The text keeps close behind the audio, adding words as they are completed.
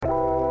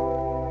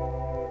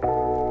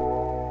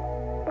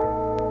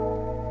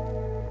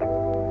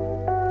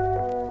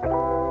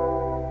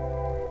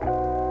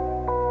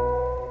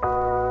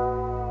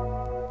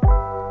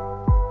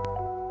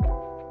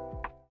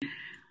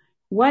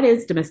What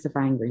is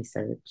Demystifying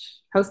Research?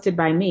 Hosted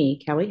by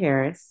me, Kelly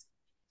Harris.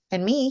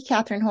 And me,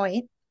 Catherine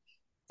Hoyt.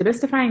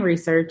 Demystifying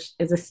Research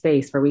is a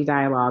space where we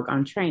dialogue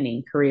on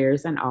training,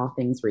 careers, and all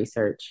things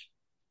research.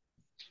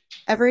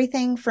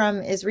 Everything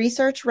from is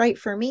research right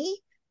for me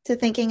to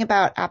thinking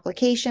about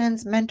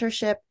applications,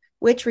 mentorship,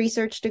 which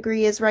research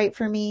degree is right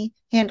for me,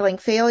 handling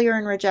failure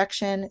and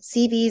rejection,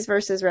 CVs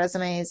versus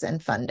resumes,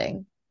 and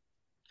funding.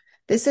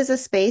 This is a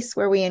space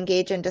where we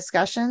engage in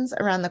discussions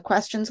around the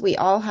questions we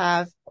all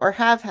have or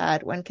have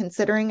had when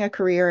considering a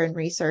career in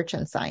research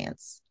and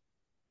science.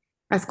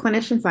 As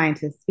clinician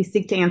scientists, we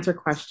seek to answer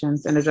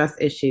questions and address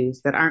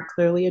issues that aren't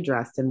clearly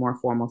addressed in more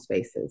formal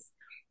spaces,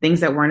 things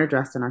that weren't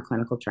addressed in our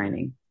clinical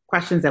training,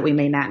 questions that we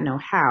may not know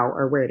how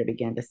or where to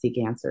begin to seek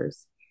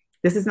answers.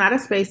 This is not a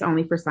space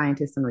only for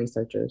scientists and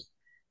researchers,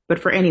 but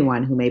for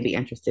anyone who may be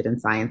interested in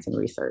science and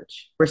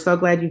research. We're so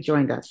glad you've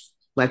joined us.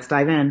 Let's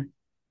dive in.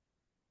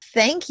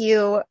 Thank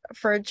you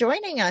for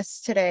joining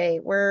us today.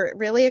 We're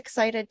really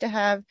excited to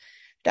have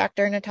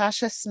Dr.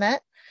 Natasha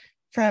Smet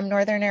from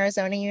Northern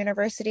Arizona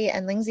University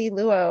and Lingzi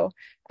Luo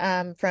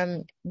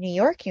from New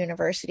York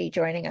University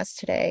joining us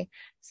today.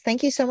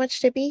 Thank you so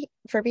much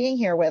for being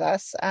here with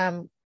us.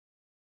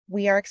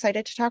 We are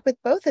excited to talk with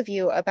both of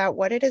you about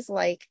what it is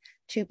like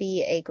to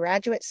be a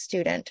graduate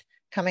student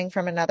coming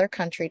from another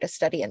country to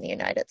study in the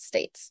United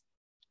States.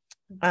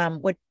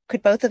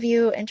 Could both of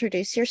you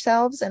introduce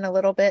yourselves and a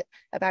little bit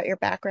about your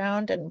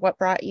background and what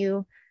brought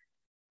you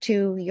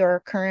to your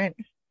current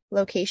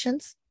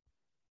locations?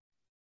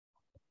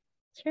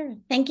 Sure.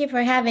 Thank you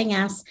for having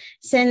us.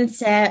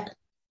 Since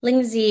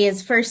Lingzi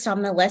is first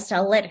on the list,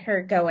 I'll let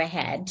her go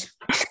ahead.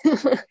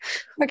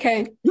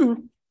 Okay.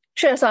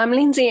 Sure. So I'm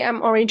Lingzi.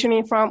 I'm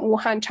originally from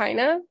Wuhan,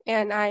 China,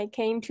 and I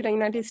came to the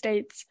United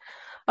States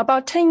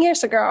about 10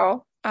 years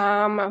ago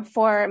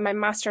for my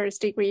master's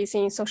degrees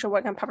in social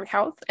work and public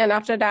health. And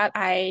after that,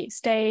 I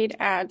stayed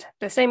at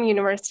the same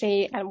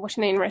university at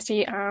Washington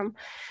University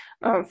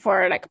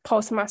for like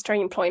postmaster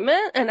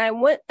employment. And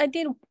I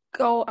did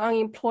go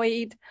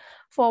unemployed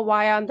for a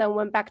while and then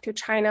went back to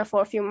China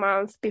for a few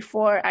months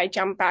before I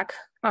jumped back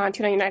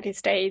to the United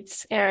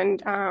States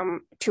and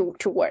to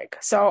work.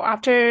 So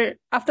after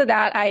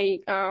that, I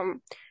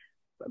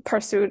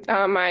pursued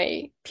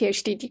my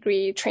PhD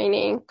degree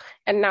training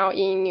and now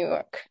in New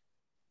York.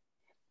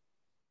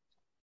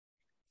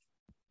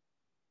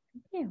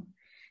 Thank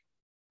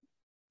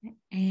you.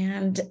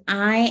 And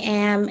I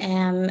am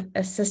an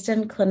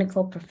assistant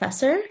clinical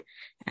professor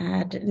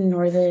at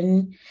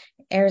Northern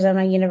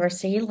Arizona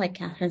University, like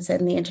Catherine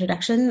said in the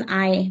introduction.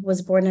 I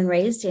was born and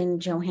raised in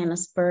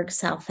Johannesburg,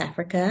 South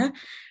Africa.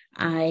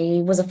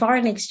 I was a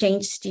foreign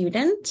exchange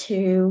student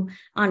to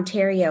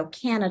Ontario,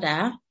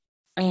 Canada,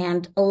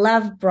 and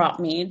love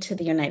brought me to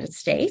the United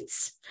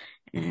States.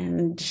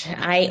 And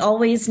I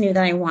always knew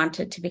that I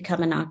wanted to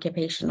become an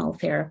occupational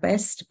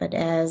therapist, but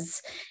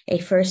as a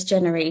first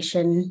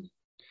generation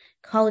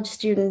college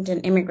student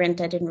and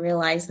immigrant, I didn't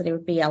realize that it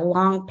would be a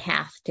long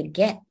path to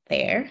get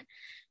there.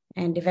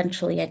 And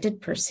eventually I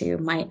did pursue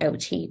my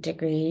OT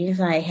degree.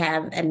 I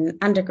have an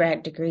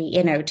undergrad degree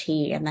in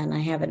OT, and then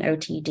I have an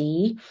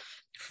OTD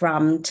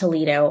from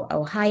Toledo,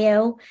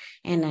 Ohio.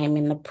 And I'm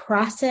in the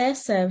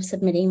process of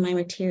submitting my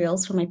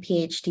materials for my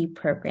PhD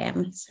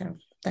program. So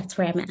that's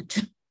where I'm at.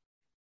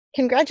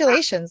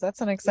 Congratulations.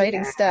 That's an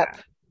exciting step.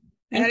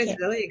 That is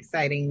really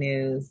exciting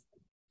news.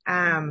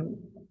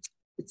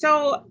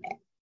 So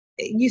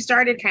you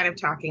started kind of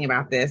talking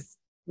about this.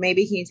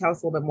 Maybe can you tell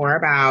us a little bit more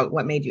about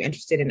what made you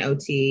interested in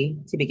OT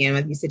to begin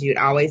with? You said you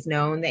had always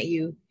known that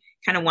you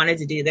kind of wanted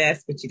to do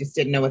this, but you just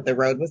didn't know what the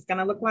road was going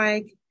to look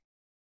like.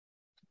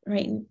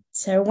 Right.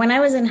 So when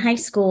I was in high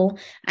school,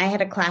 I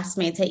had a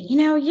classmate say,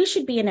 you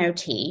should be an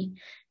OT.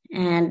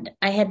 And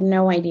I had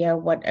no idea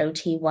what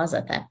OT was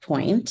at that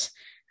point.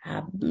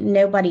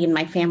 Nobody in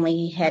my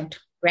family had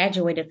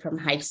graduated from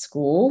high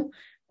school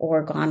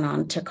or gone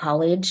on to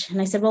college. And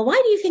I said, well, why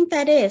do you think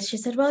that is? She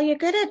said, well, you're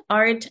good at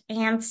art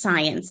and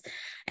science.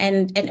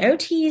 And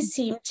OTs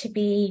seem to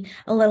be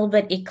a little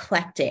bit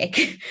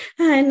eclectic.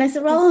 And I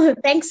said, well,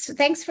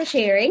 thanks for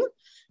sharing.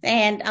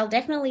 And I'll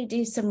definitely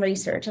do some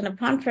research. And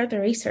upon further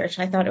research,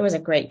 I thought it was a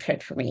great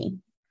fit for me.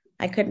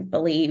 I couldn't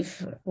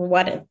believe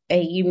what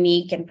a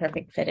unique and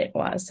perfect fit it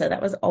was. So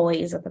that was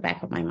always at the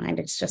back of my mind.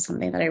 It's just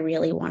something that I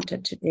really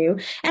wanted to do.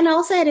 And I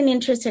also had an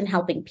interest in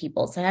helping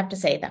people. So I have to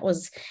say that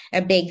was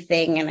a big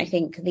thing. And I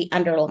think the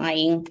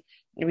underlying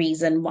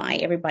reason why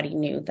everybody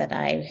knew that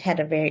I had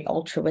a very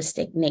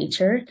altruistic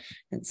nature.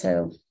 And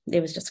so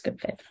it was just a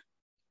good fit.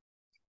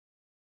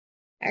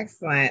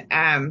 Excellent.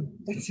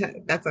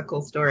 That's a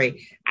cool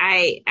story.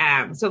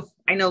 So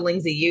I know,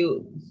 Lingzi,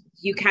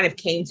 you kind of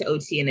came to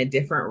OT in a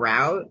different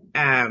route.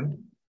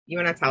 You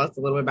want to tell us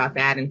a little bit about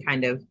that and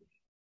kind of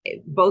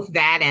both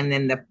that and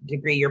then the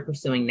degree you're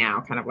pursuing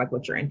now, kind of like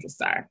what your interests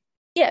are?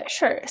 Yeah,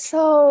 sure.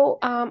 So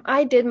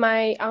I did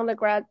my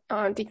undergrad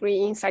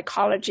degree in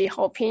psychology,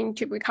 hoping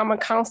to become a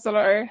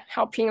counselor,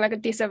 helping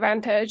like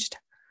disadvantaged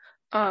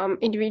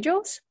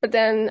individuals. But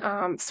then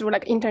through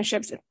like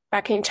internships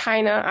back in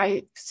China,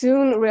 I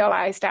soon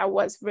realized that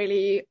was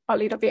really a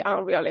little bit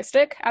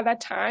unrealistic at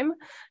that time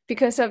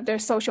because of their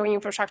social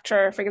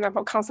infrastructure. For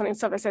example, counseling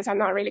services are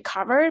not really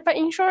covered by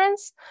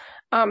insurance.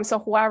 So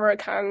whoever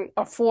can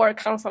afford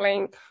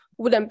counseling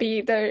wouldn't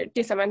be the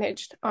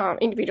disadvantaged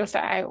individuals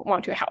that I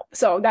want to help.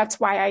 So that's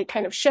why I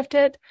kind of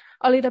shifted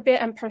a little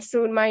bit and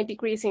pursued my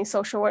degrees in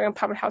social work and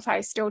public health.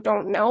 I still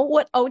don't know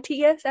what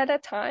OT is at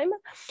that time,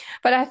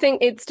 but I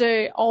think it's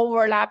the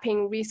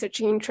overlapping research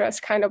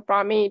interest kind of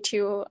brought me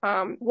to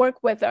work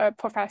with a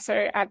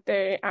professor at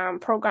the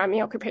program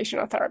in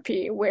occupational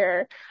therapy,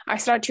 where I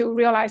started to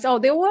realize,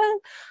 there were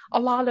a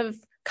lot of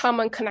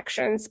common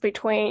connections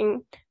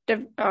between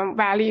the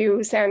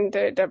values and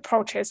the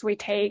approaches we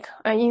take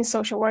in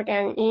social work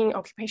and in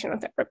occupational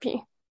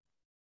therapy.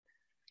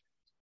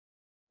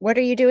 What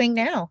are you doing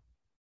now?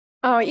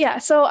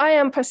 So I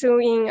am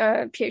pursuing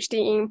a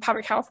PhD in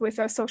public health with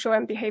a social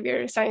and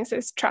behavior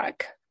sciences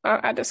track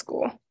at the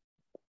School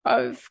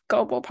of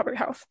Global Public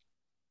Health.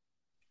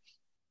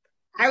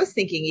 I was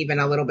thinking even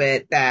a little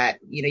bit that,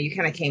 you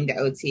kind of came to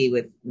OT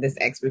with this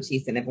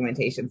expertise in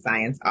implementation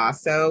science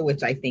also,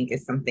 which I think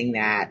is something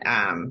that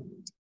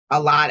a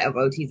lot of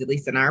OTs, at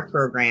least in our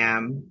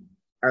program,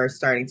 are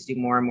starting to do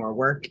more and more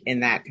work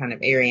in that kind of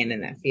area and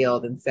in that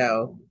field. And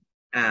so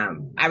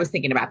I was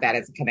thinking about that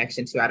as a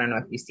connection too. I don't know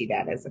if you see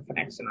that as a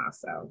connection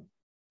also.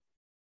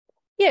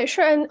 Yeah,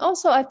 sure. And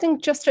also I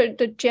think just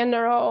the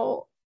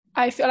general,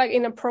 I feel like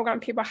in the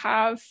program, people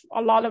have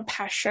a lot of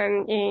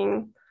passion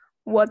in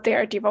what they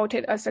are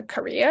devoted as a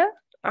career.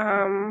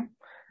 And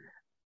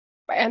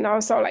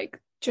also like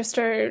just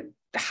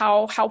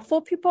how helpful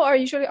people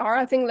usually are.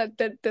 I think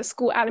that the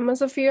school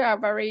atmosphere are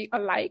very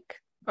alike.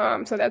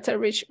 So that's a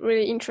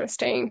really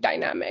interesting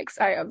dynamics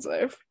I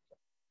observe.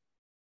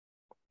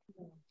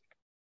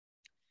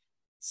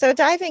 So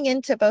diving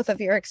into both of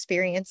your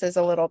experiences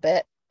a little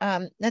bit,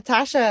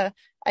 Natasha,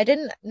 I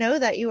didn't know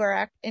that you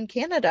were in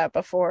Canada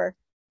before,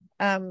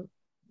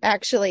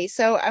 actually.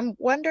 So I'm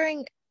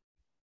wondering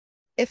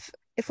if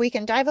we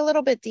can dive a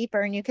little bit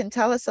deeper and you can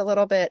tell us a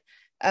little bit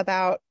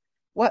about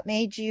what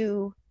made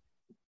you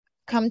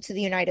come to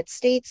the United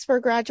States for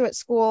graduate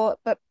school,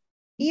 but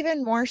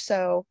even more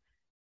so,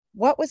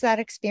 what was that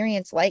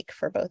experience like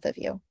for both of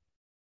you?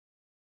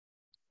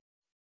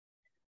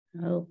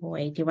 Oh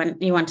boy, do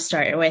you want to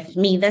start with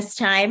me this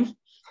time?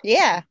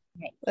 Yeah,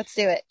 okay. Let's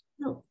do it.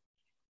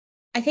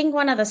 I think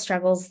one of the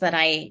struggles that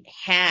I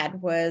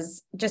had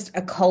was just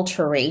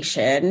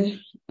acculturation,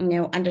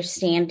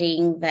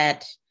 understanding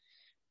that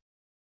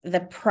the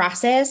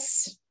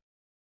process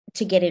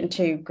to get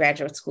into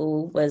graduate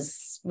school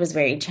was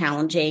very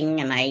challenging.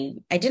 And I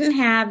didn't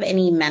have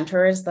any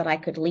mentors that I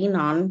could lean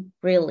on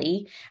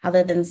really,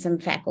 other than some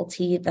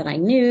faculty that I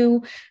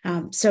knew.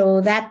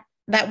 So that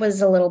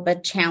was a little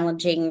bit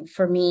challenging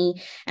for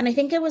me. And I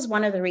think it was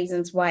one of the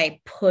reasons why I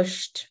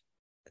pushed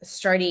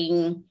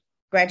starting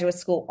graduate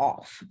school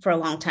off for a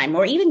long time,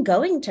 or even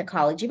going to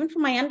college, even for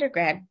my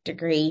undergrad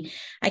degree.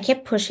 I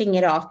kept pushing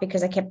it off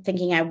because I kept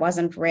thinking I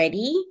wasn't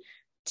ready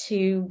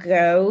to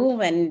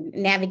go and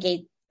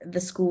navigate the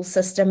school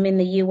system in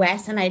the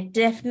US. And I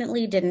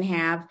definitely didn't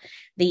have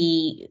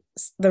the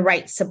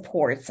right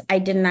supports. I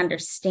didn't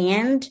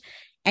understand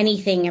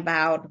anything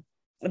about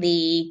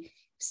the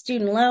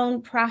student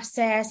loan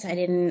process. I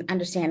didn't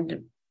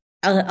understand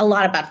a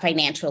lot about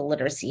financial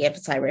literacy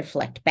as I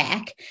reflect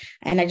back,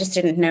 and I just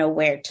didn't know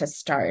where to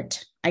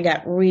start. I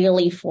got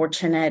really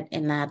fortunate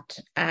in that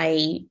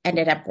I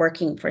ended up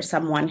working for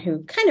someone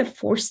who kind of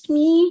forced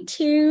me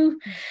to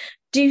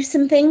do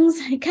some things.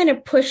 It kind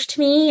of pushed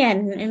me,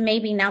 and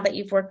maybe now that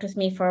you've worked with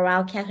me for a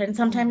while, Catherine,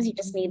 sometimes you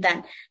just need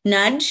that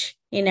nudge,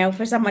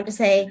 for someone to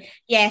say,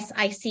 yes,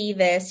 I see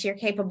this, you're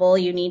capable,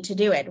 you need to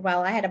do it.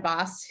 Well, I had a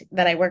boss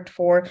that I worked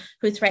for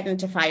who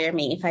threatened to fire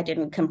me if I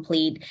didn't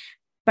complete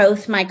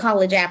both my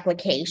college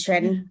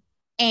application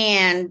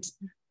and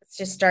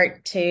just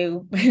start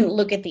to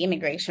look at the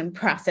immigration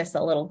process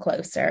a little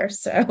closer.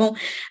 So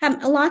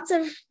lots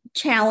of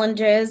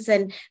challenges,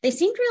 and they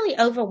seemed really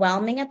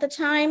overwhelming at the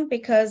time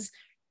because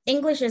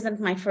English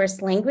isn't my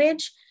first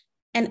language,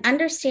 and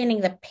understanding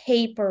the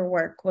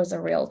paperwork was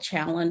a real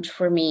challenge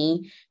for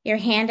me. You're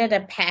handed a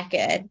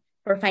packet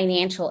for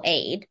financial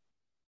aid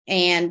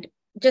and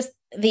just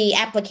the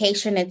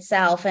application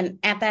itself. And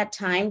at that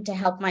time, to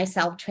help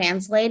myself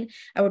translate,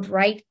 I would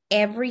write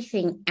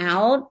everything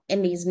out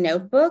in these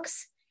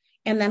notebooks.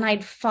 And then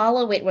I'd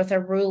follow it with a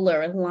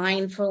ruler,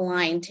 line for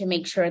line, to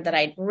make sure that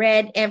I'd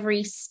read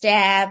every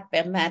step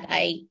and that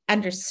I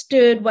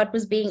understood what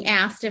was being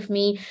asked of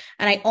me.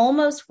 And I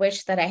almost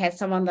wish that I had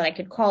someone that I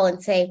could call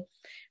and say,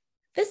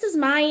 this is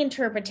my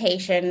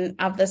interpretation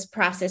of this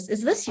process.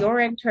 Is this your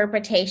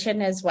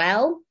interpretation as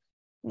well?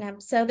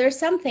 So there's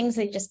some things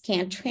I just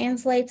can't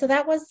translate. So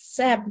that was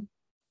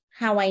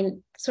how I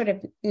sort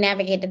of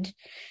navigated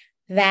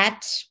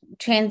that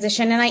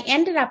transition. And I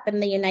ended up in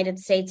the United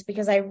States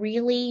because I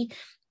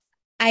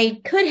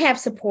could have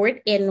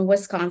support in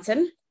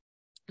Wisconsin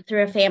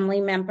through a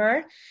family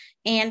member.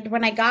 And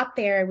when I got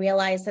there, I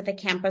realized that the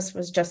campus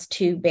was just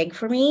too big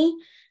for me.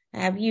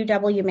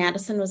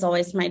 UW-Madison was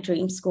always my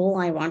dream school.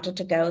 I wanted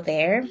to go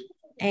there.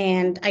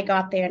 And I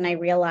got there and I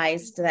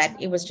realized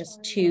that it was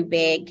just too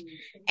big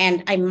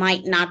and I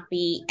might not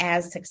be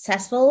as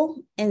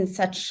successful in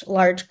such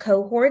large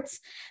cohorts.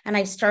 And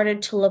I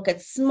started to look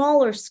at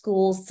smaller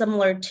schools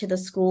similar to the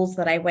schools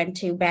that I went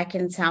to back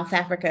in South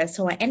Africa.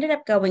 So I ended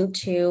up going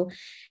to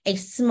a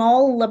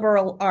small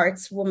liberal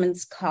arts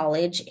women's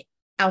college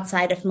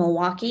outside of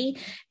Milwaukee.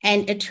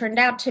 And it turned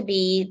out to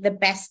be the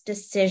best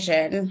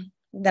decision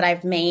that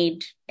I've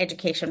made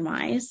education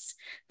wise.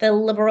 The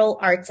liberal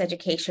arts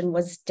education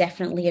was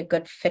definitely a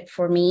good fit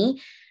for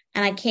me.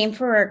 And I came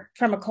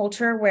from a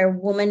culture where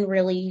women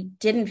really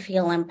didn't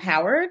feel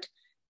empowered.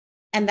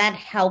 And that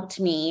helped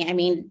me. I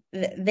mean,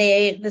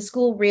 the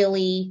school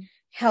really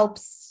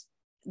helps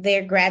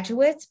their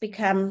graduates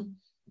become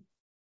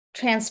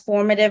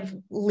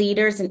transformative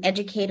leaders and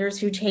educators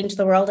who change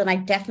the world. And I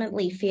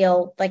definitely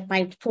feel like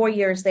my 4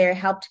 years there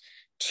helped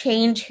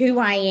change who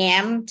I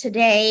am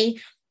today.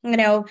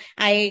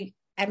 I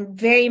am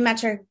very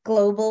much a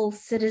global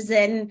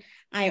citizen.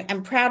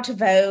 I'm proud to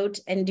vote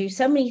and do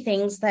so many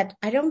things that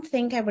I don't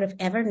think I would have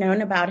ever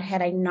known about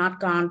had I not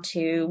gone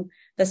to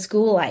the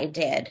school I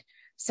did.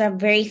 So I'm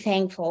very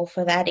thankful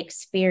for that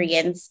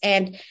experience.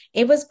 And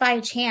it was by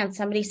chance.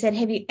 Somebody said,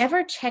 "Have you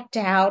ever checked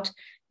out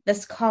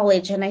this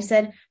college?" And I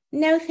said,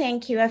 "No,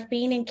 thank you. I've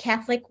been in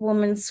Catholic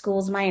women's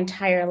schools my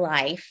entire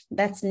life.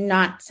 That's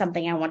not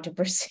something I want to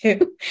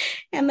pursue."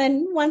 And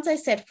then once I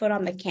set foot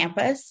on the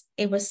campus,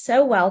 it was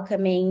so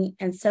welcoming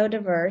and so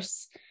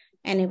diverse,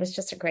 and it was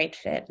just a great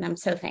fit. And I'm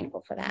so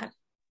thankful for that.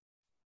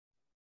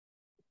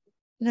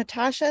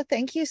 Natasha,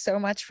 thank you so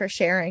much for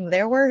sharing.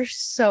 There were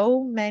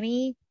so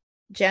many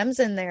gems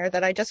in there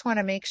that I just want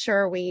to make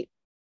sure we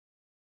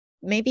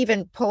maybe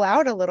even pull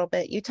out a little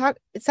bit.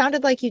 It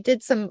sounded like you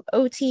did some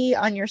OT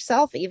on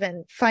yourself,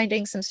 even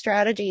finding some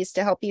strategies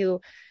to help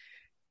you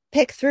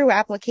pick through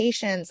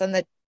applications, and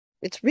that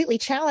it's really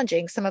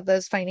challenging, some of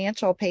those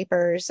financial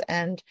papers,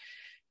 and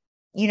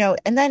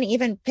and then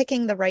even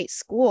picking the right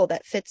school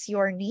that fits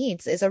your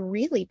needs is a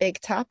really big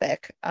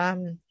topic.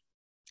 And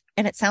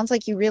it sounds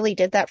like you really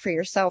did that for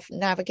yourself,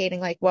 navigating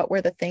like what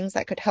were the things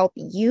that could help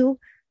you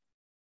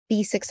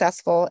be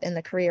successful in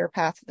the career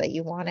path that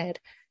you wanted.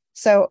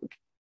 So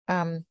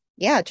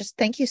yeah, just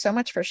thank you so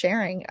much for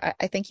sharing.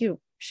 I think you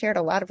shared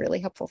a lot of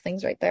really helpful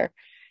things right there.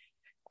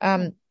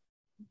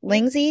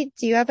 Lingzi,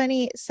 do you have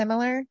any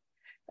similar,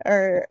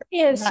 or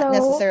not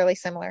necessarily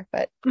similar,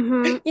 but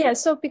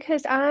so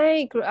because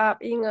I grew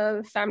up in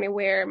a family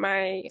where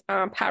my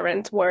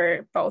parents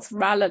were both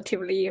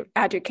relatively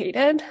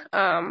educated,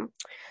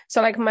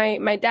 so like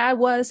my dad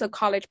was a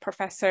college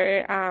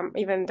professor,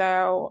 even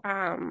though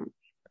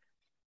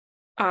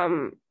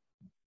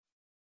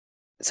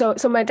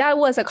So my dad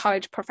was a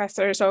college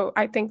professor, so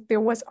I think there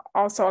was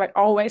also like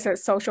always a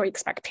social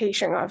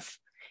expectation of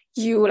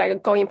you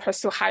like going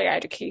pursue higher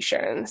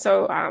education.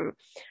 So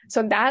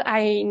that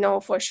I know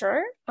for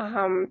sure.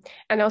 And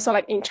also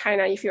like in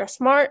China, if you're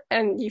smart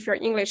and if your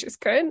English is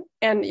good,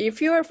 and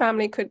if your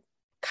family could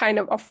kind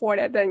of afford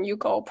it, then you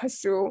go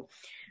pursue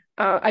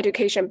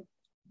education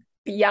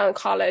beyond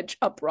college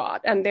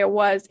abroad. And there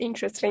was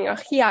interesting a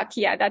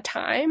hierarchy at that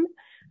time.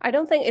 I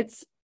don't think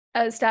it's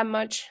as that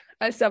much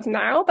as of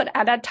now, but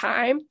at that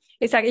time,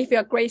 it's like if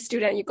you're a great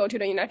student, you go to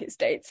the United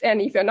States,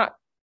 and if you're not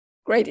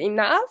great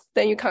enough,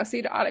 then you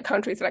consider other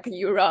countries like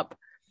Europe.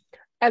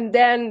 And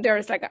then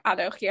there's like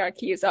other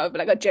hierarchies of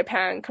like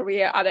Japan,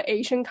 Korea, other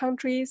Asian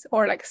countries,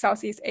 or like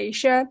Southeast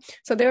Asia.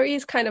 So there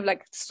is kind of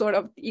like sort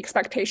of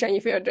expectation,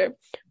 if you're the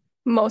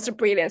most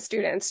brilliant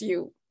students,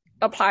 you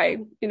apply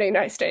in the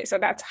United States. So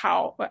that's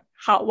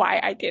why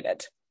I did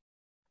it.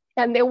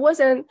 And there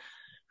wasn't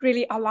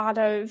really a lot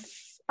of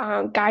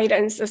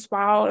guidance as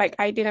well. Like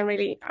I didn't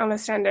really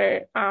understand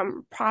the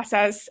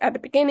process at the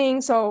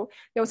beginning. So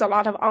there was a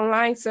lot of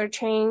online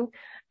searching,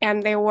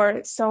 and there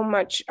were so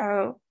much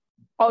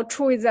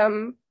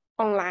altruism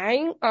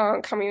online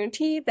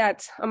community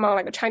that's among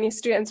like Chinese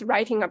students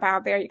writing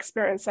about their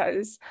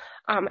experiences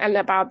and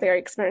about their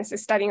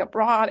experiences studying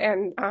abroad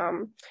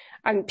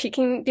and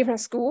picking different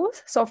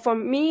schools. So for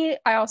me,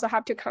 I also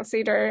have to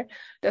consider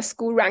the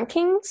school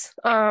rankings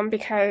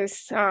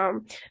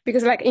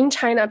because like in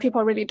China,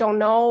 people really don't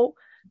know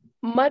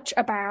much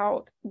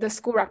about the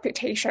school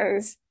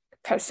reputations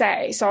per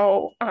se.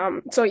 So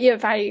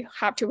if I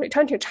have to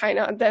return to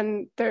China,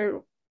 then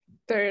the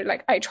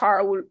like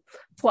HR will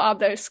pull out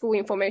the school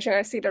information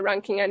and see the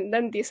ranking and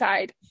then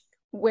decide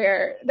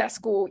where that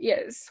school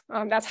is.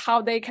 That's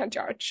how they can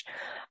judge.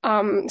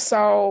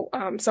 So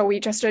we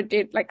just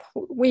did like,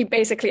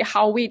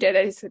 how we did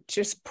it is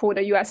just pull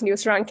the US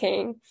News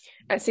ranking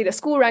and see the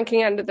school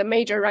ranking and the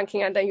major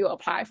ranking, and then you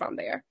apply from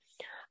there.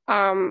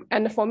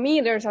 And for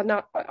me, there's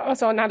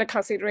also another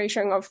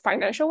consideration of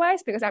financial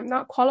wise, because I'm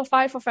not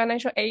qualified for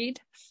financial aid.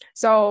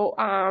 So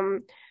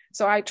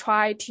I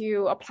try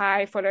to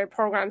apply for the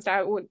programs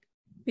that would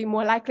be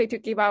more likely to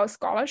give out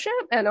scholarship,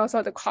 and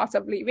also the cost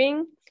of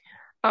living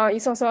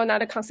is also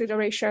another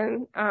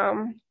consideration.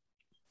 And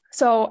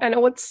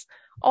what's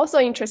also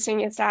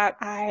interesting is that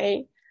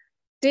I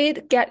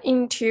did get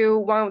into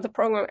one of the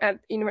programs at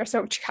University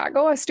of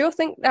Chicago, I still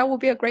think that would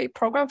be a great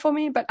program for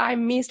me, but I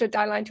missed the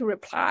deadline to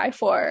apply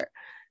for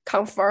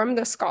confirm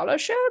the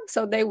scholarship.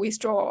 So they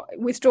withdraw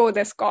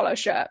the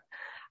scholarship.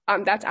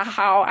 That's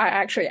how I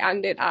actually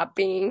ended up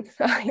being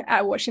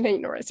at Washington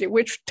University,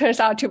 which turns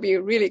out to be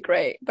really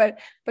great. But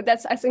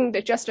that's, I think,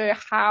 that just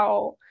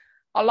how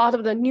a lot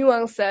of the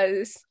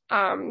nuances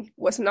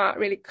was not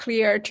really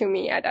clear to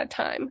me at that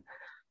time.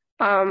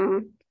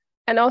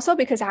 And also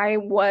because I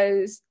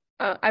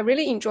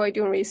really enjoyed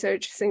doing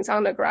research since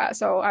undergrad.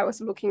 So I was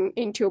looking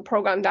into a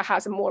program that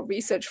has a more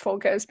research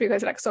focus,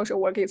 because like social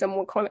work is a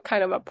more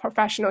kind of a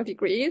professional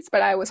degrees,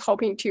 but I was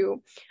hoping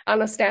to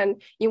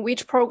understand in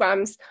which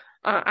programs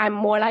I'm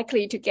more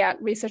likely to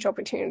get research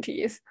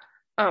opportunities.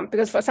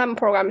 Because for some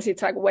programs,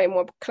 it's like way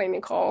more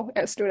clinical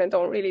and students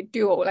don't really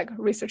do like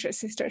research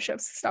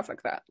assistantships, stuff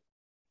like that.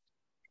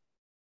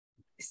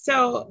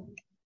 So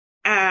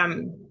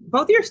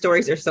both your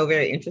stories are so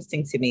very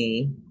interesting to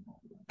me.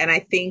 And I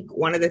think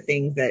one of the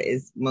things that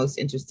is most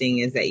interesting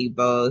is that you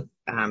both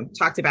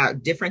talked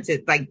about differences,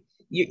 like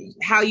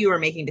how you were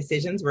making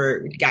decisions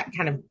got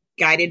kind of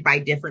guided by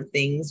different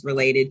things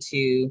related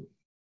to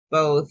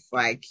both,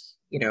 like,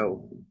 you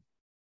know,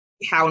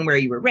 how and where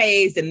you were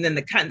raised, and then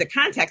the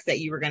context that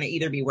you were going to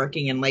either be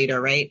working in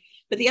later, right?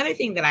 But the other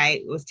thing that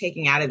I was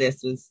taking out of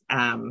this was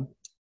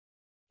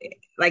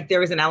like there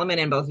was an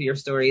element in both of your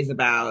stories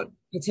about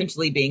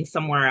potentially being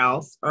somewhere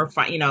else, or,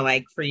 you know,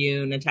 like for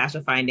you,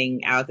 Natasha,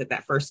 finding out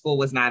that first school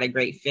was not a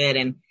great fit.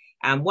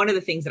 And one of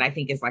the things that I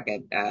think is like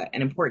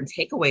an important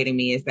takeaway to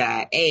me is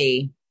that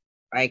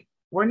like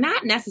we're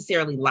not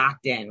necessarily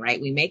locked in,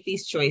 right? We make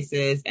these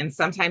choices, and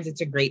sometimes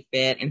it's a great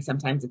fit and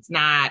sometimes it's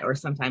not, or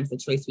sometimes the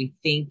choice we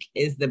think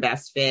is the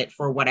best fit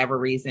for whatever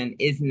reason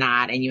is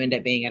not, and you end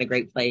up being at a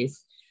great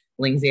place,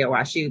 Lingzi, at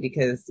WashU,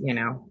 because, you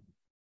know,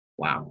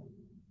 wow,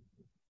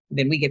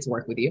 then we get to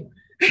work with you.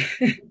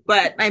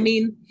 But I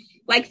mean,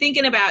 like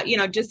thinking about, you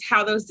know, just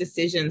how those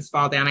decisions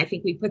fall down. I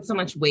think we put so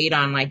much weight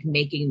on like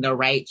making the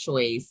right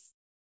choice,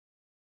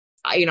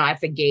 you know, at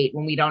the gate,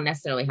 when we don't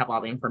necessarily have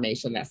all the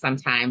information, that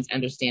sometimes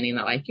understanding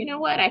that, like, you know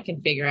what, I can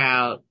figure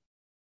out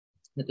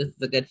that this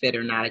is a good fit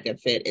or not a good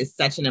fit is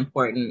such an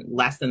important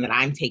lesson that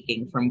I'm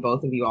taking from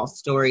both of you all's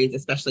stories,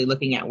 especially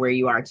looking at where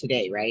you are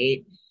today,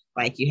 right?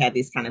 Like you had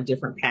these kind of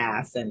different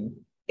paths and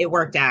it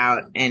worked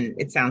out, and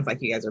it sounds like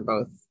you guys are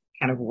both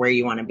kind of where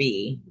you want to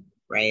be,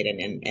 right?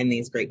 And in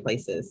these great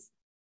places.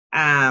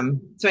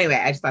 So anyway,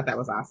 I just thought that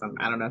was awesome.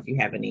 I don't know if you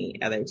have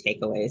any other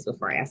takeaways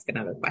before I ask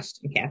another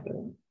question,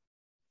 Catherine.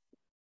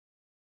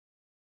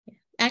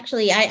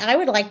 Actually, I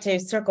would like to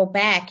circle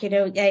back. You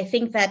know, I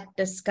think that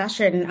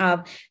discussion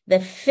of the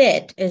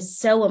fit is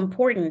so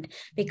important,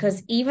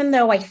 because even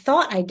though I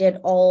thought I did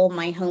all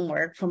my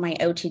homework for my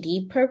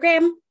OTD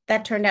program,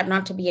 that turned out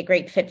not to be a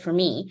great fit for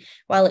me.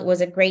 While it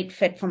was a great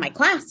fit for my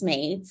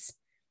classmates,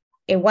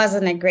 it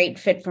wasn't a great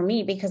fit for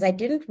me, because I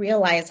didn't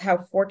realize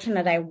how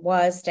fortunate I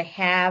was to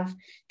have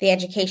the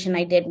education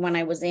I did when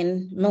I was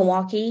in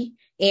Milwaukee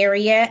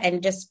area,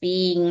 and just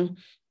being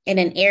in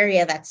an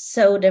area that's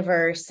so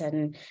diverse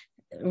and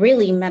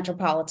really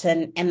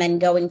metropolitan, and then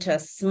going to a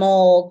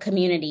small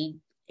community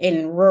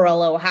in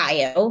rural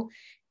Ohio,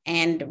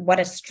 and what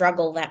a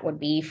struggle that would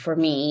be for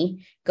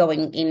me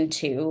going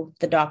into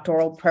the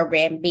doctoral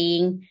program,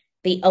 being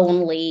the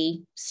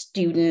only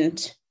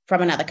student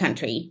from another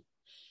country,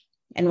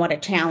 and what a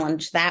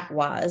challenge that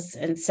was.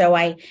 And so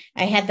I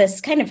had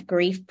this kind of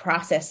grief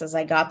process as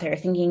I got there,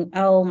 thinking,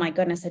 oh my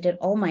goodness, I did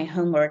all my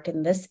homework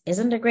and this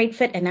isn't a great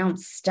fit, and now I'm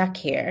stuck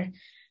here,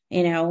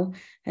 you know?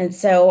 And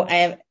so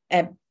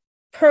a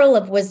pearl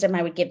of wisdom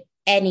I would give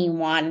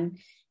anyone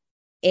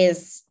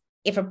is,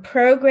 if a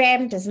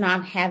program does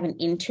not have an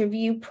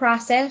interview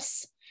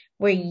process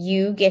where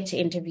you get to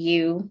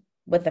interview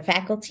with the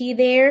faculty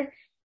there,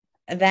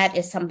 that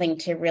is something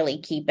to really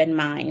keep in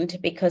mind,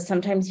 because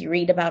sometimes you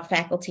read about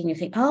faculty and you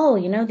think, oh,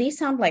 you know, these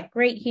sound like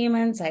great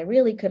humans. I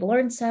really could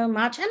learn so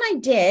much. And I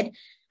did.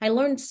 I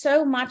learned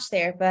so much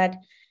there, but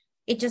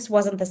it just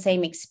wasn't the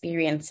same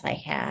experience I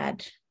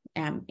had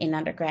in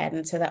undergrad.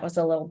 And so that was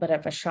a little bit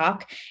of a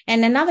shock.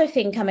 And another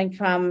thing coming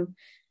from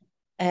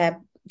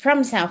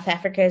South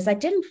Africa is I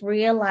didn't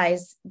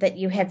realize that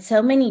you had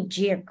so many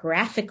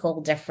geographical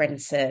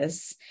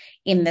differences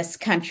in this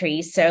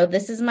country. So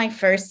this is my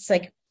first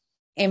like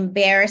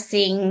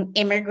embarrassing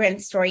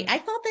immigrant story. I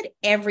thought that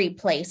every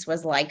place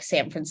was like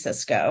San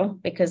Francisco,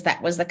 because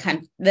that was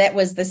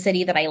the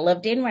city that I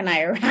lived in when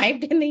I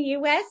arrived in the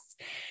US.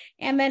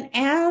 And then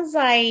as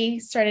I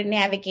started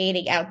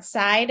navigating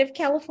outside of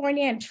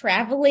California and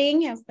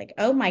traveling, I was like,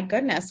 oh my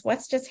goodness,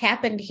 what's just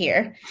happened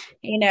here?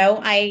 You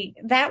know,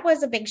 that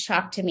was a big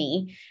shock to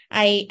me.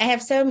 I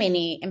have so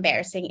many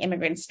embarrassing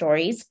immigrant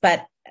stories,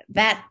 but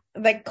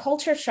the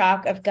culture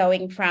shock of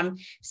going from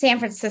San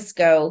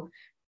Francisco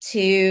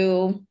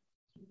to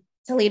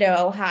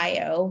Toledo,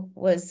 Ohio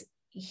was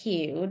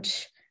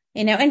huge,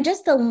 you know, and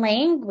just the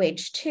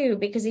language too,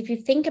 because if you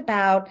think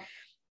about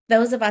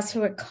those of us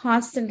who are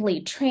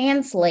constantly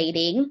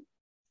translating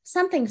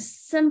something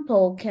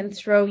simple can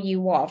throw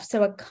you off.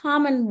 So a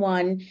common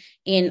one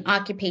in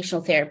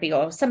occupational therapy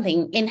or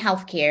something in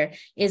healthcare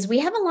is we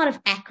have a lot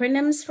of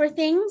acronyms for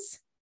things.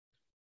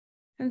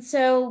 And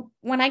so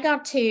when I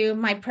got to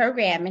my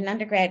program in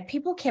undergrad,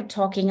 people kept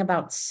talking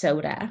about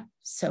soda,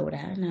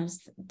 and I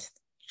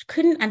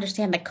couldn't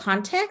understand the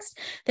context.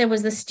 There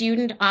was the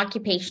Student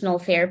Occupational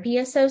Therapy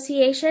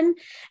Association,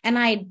 and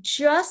I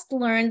just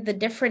learned the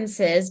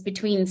differences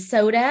between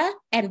soda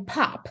and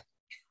pop.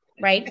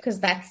 Right, because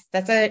that's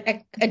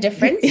a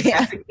difference.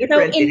 Yeah,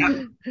 so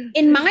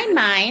in my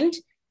mind,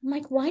 I'm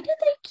like, why do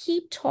they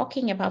keep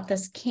talking about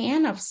this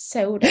can of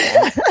soda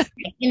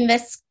in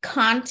this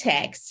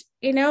context?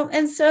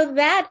 And so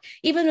that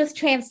even with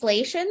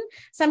translation,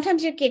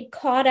 sometimes you get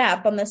caught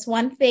up on this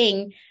one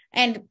thing,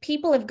 and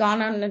people have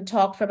gone on and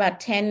talk for about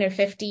 10 or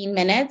 15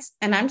 minutes,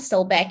 and I'm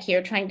still back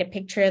here trying to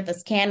picture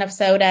this can of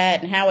soda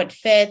and how it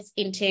fits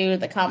into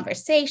the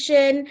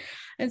conversation.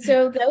 And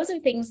so those are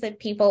things that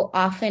people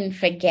often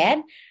forget,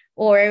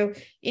 or,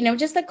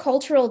 just the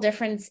cultural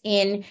difference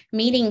in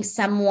meeting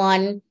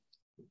someone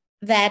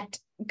that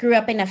grew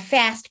up in a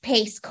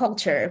fast-paced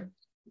culture.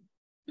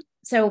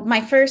 So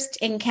my first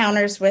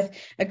encounters with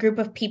a group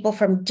of people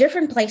from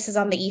different places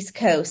on the East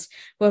Coast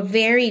were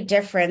very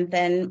different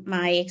than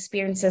my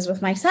experiences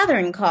with my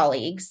Southern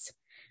colleagues,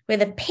 where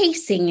the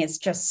pacing is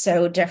just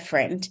so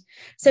different.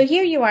 So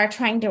here you are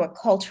trying to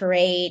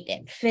acculturate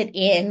and fit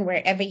in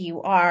wherever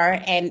you are.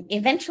 And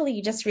eventually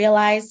you just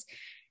realize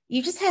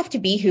you just have to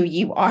be who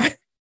you are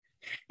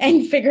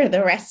and figure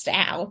the rest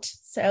out.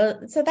 So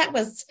that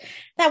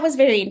was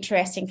very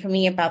interesting for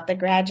me about the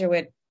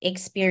graduate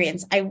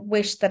experience. I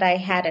wish that I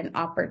had an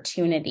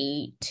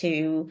opportunity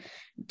to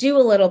do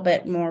a little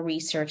bit more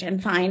research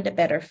and find a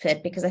better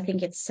fit, because I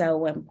think it's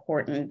so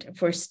important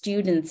for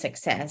student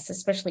success,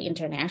 especially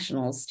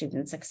international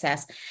student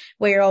success,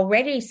 where you're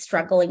already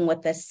struggling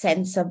with this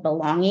sense of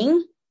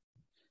belonging.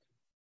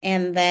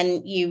 And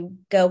then you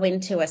go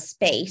into a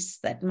space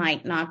that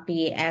might not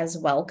be as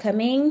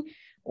welcoming,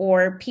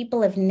 or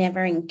people have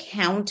never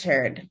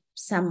encountered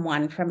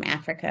someone from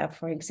Africa,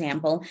 for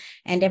example,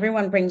 and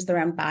everyone brings their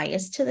own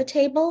bias to the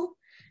table.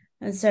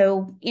 And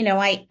so,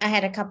 I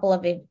had a couple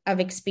of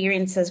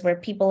experiences where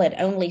people had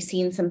only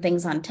seen some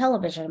things on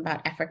television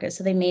about Africa.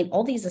 So they made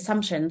all these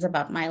assumptions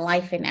about my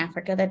life in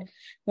Africa that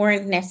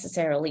weren't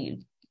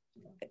necessarily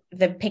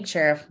the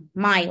picture of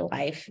my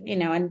life,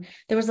 and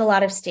there was a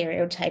lot of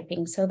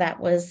stereotyping. So that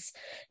was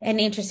an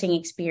interesting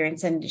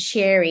experience, and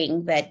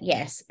sharing that,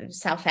 yes,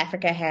 South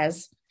Africa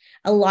has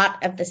a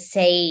lot of the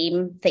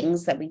same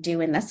things that we do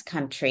in this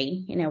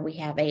country. We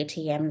have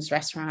ATMs,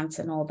 restaurants,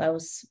 and all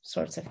those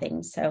sorts of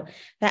things. So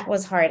that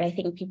was hard. I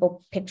think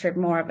people pictured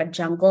more of a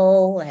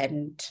jungle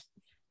and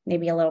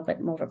maybe a little bit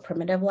more of a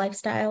primitive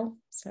lifestyle.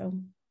 So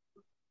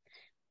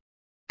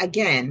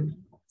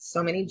again,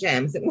 so many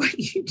gems in what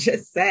you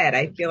just said.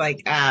 I feel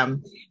like,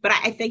 but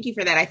I thank you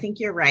for that. I think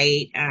you're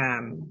right.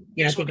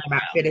 Thinking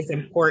about fit is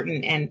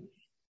important. And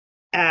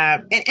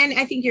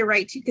I think you're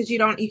right too, because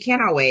you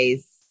can't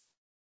always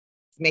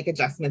make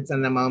adjustments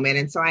in the moment.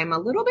 And so I'm a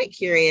little bit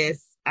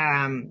curious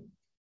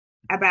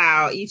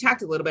about, you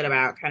talked a little bit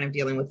about kind of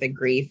dealing with the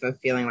grief of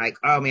feeling like,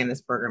 oh man,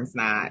 this program's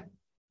not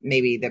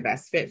maybe the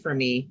best fit for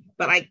me,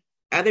 but like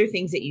other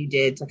things that you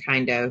did to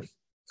kind of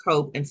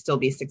cope and still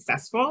be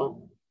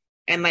successful,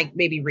 and like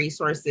maybe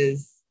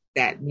resources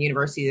that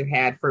universities have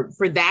had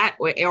for that,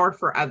 or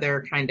for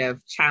other kind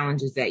of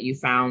challenges that you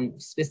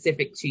found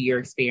specific to your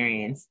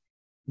experience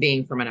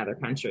being from another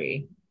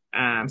country.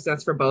 So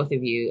that's for both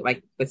of you,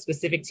 like, but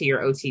specific to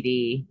your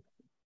OTD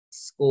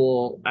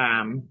school,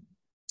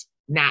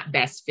 not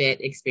best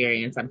fit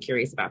experience. I'm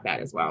curious about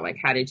that as well. Like,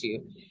 how did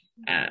you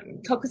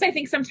cope? Because I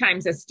think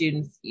sometimes as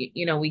students,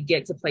 we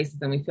get to places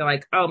and we feel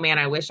like, oh man,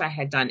 I wish I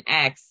had done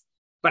X,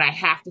 but I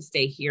have to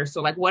stay here.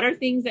 So like, what are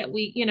things that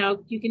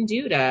you can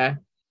do to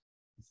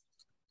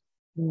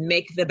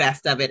make the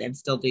best of it and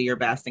still do your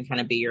best and kind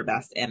of be your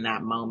best in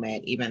that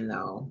moment, even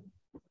though,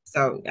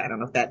 so I don't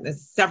know if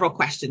there's several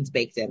questions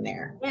baked in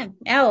there. Yeah.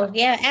 Oh,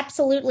 yeah,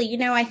 absolutely.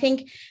 I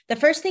think the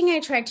first thing I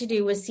tried to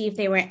do was see if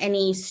there were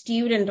any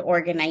student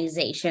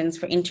organizations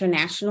for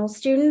international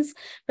students,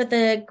 but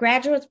the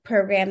graduate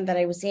program that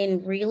I was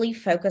in really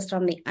focused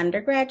on the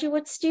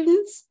undergraduate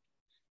students,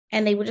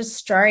 and they were just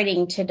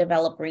starting to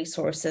develop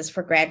resources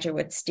for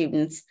graduate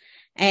students.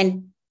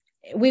 And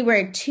we were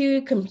at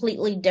two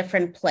completely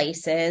different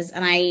places,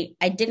 and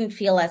I didn't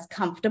feel as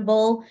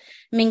comfortable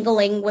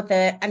mingling with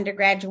the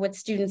undergraduate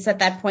students at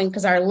that point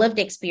because our lived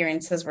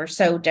experiences were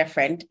so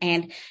different.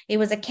 And it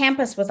was a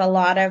campus with a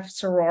lot of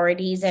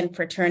sororities and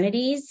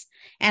fraternities,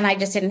 and I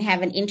just didn't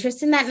have an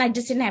interest in that, and I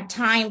just didn't have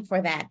time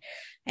for that.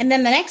 And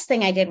then the next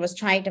thing I did was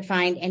try to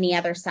find any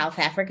other South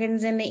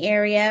Africans in the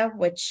area,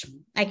 which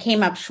I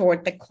came up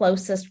short. The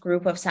closest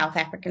group of South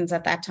Africans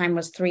at that time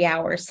was 3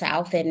 hours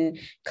south in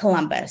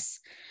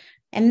Columbus.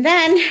 And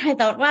then I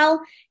thought,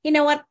 well, you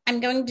know what? I'm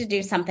going to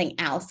do something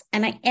else.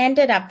 And I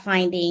ended up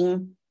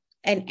finding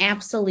an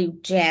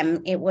absolute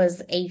gem. It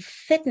was a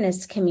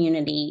fitness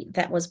community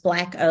that was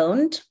Black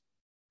owned.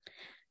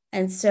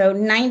 And so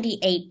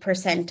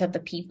 98% of the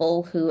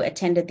people who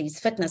attended these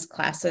fitness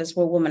classes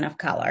were women of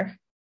color.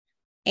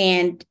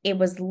 And it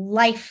was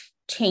life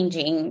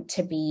changing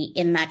to be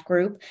in that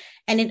group.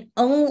 And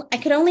I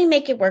could only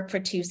make it work for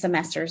 2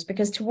 semesters,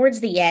 because towards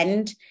the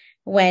end,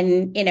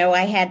 when,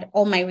 I had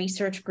all my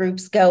research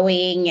groups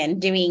going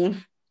and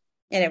doing,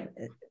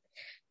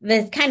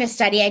 the kind of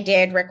study I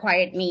did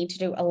required me to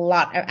do a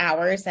lot of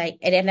hours. It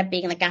ended up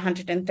being like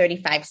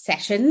 135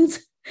 sessions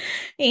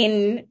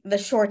in the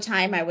short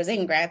time I was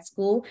in grad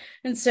school.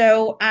 And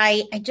so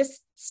I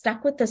just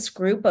stuck with this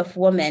group of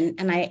women,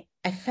 and I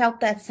felt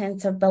that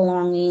sense of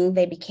belonging.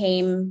 They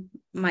became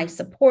my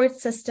support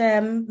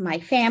system, my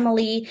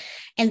family.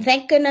 And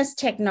thank goodness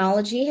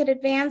technology had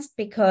advanced,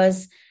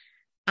 because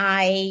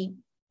I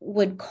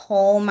would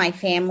call my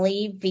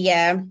family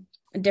via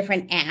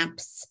different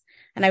apps.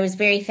 And I was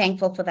very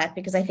thankful for that,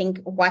 because I think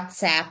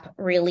WhatsApp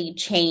really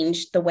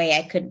changed the way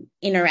I could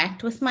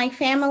interact with my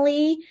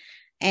family.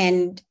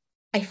 And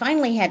I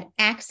finally had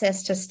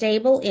access to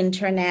stable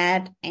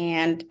internet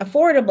and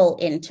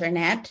affordable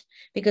internet,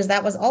 because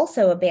that was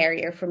also a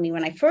barrier for me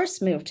when I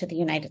first moved to the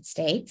United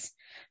States.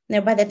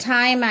 Now, by the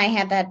time I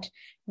had that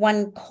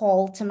one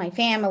call to my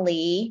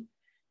family,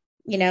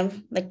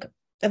 like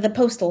the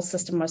postal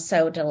system was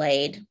so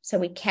delayed. So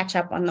we catch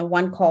up on the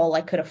one call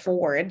I could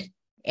afford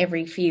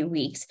every few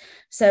weeks.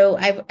 So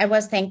I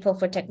was thankful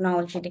for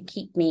technology to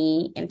keep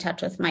me in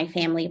touch with my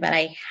family, but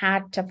I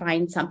had to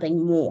find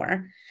something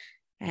more.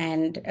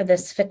 And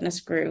this fitness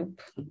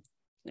group,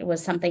 it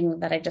was something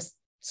that I just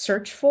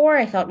searched for.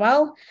 I thought,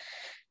 well,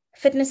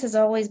 fitness has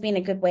always been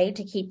a good way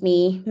to keep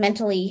me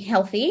mentally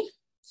healthy,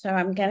 so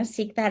I'm going to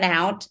seek that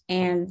out.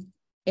 And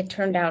it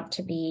turned out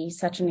to be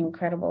such an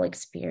incredible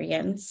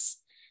experience.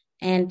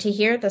 And to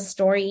hear the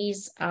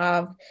stories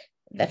of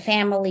the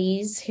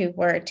families who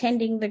were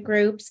attending the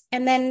groups,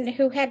 and then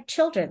who had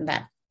children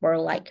that were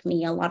like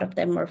me. A lot of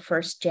them were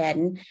first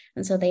gen,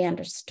 and so they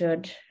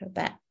understood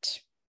that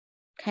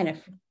kind of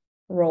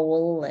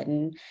role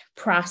and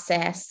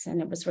process,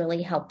 and it was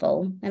really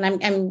helpful. And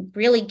I'm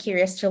really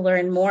curious to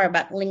learn more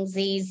about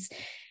Lingzi's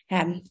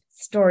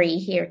story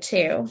here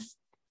too.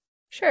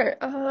 Sure.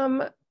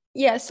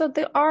 Yeah, so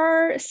there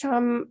are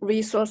some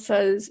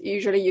resources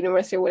usually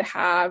university would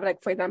have,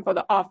 like, for example,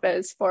 the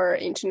Office for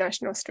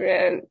International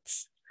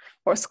Students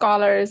or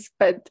Scholars.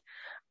 But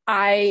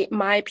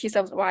my piece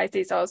of advice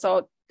is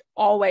also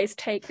always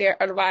take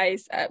their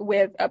advice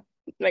with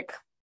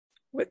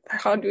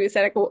how do you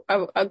say,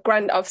 like a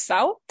grain of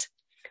salt,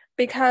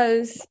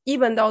 because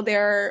even though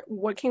they're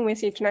working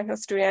with international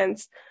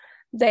students,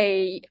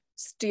 they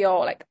still,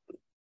 like,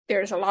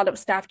 there's a lot of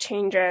staff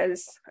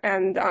changes,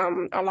 and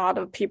a lot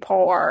of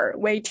people are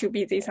way too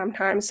busy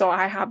sometimes. So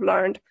I have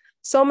learned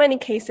so many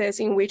cases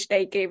in which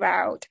they gave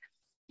out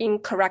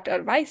incorrect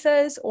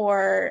advices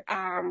or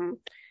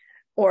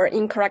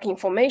incorrect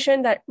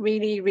information that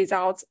really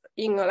results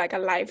in like a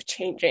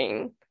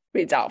life-changing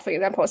result. For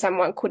example,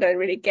 someone couldn't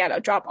really get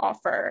a job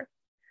offer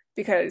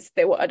because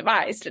they were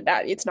advised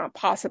that it's not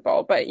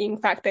possible, but in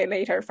fact, they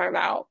later found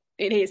out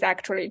it is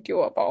actually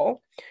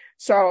doable.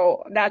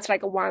 So that's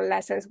like one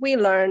lesson we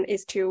learn,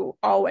 is to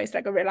always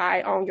like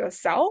rely on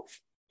yourself,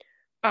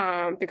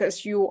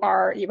 because you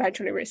are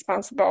eventually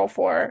responsible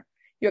for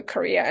your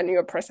career and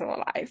your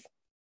personal life.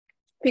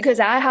 Because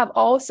I have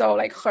also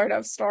like heard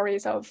of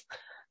stories of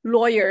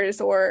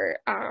lawyers or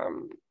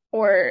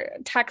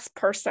tax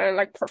person,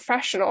 like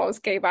professionals,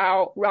 gave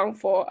out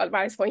wrongful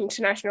advice for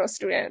international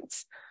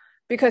students,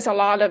 because a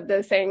lot of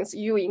the things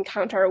you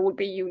encounter would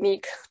be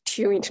unique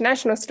to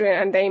international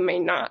students, and they may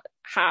not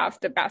have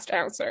the best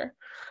answer.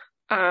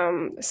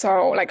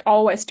 So like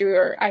always do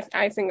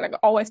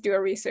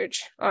your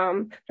research.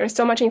 There's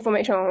so much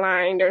information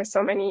online. There's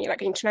so many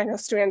like international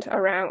students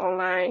around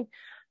online.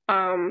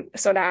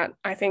 So that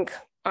I think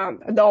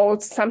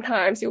those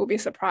sometimes you will be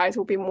surprised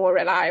will be more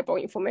reliable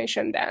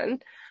information than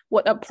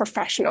what a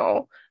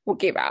professional will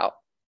give out.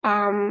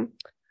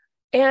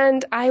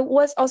 And I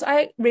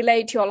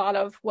relate to a lot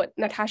of what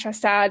Natasha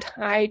said.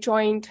 I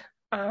joined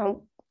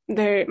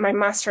my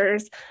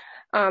master's.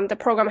 The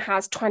program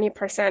has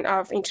 20%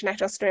 of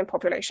international student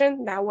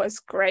population. That was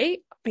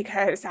great,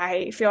 because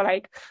I feel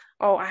like,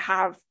 I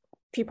have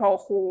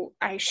people who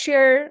I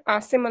share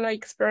similar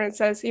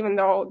experiences, even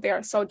though they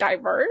are so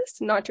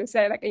diverse. Not to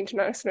say like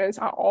international students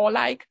are all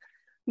like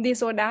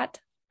this or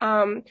that.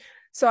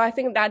 So I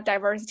think that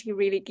diversity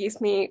really gives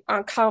me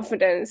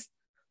confidence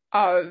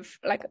of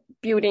like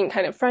building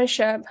kind of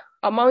friendship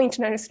among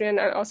international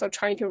students, and also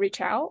trying to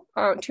reach out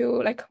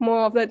to like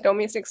more of the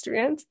domestic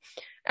students.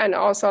 And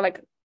also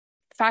like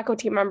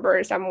faculty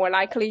members are more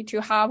likely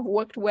to have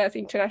worked with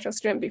international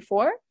students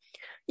before,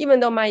 even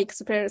though my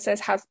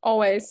experiences has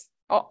always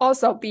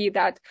also be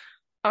that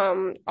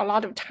a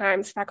lot of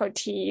times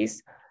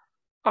faculties,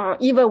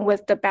 even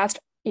with the best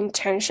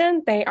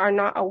intention, they are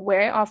not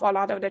aware of a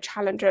lot of the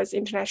challenges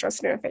international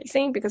students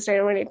facing, because they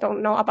really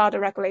don't know about the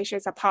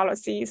regulations and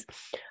policies.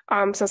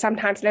 So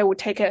sometimes they would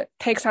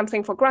take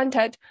something for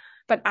granted,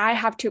 but I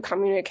have to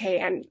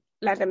communicate and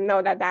let them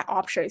know that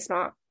option is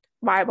not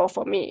viable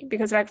for me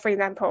because, like, for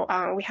example,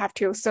 we have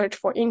to search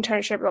for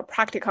internship or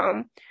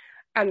practicum,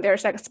 and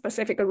there's like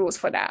specific rules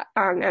for that.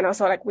 And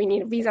also like we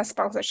need visa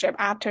sponsorship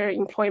after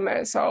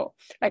employment. So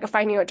like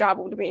finding a job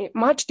would be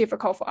much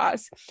difficult for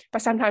us,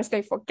 but sometimes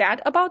they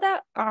forget about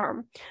that.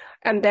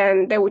 And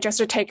then they would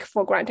just take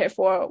for granted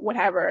for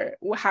whatever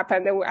will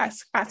happen. They will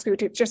ask you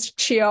to just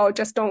chill,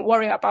 just don't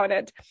worry about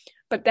it.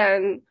 But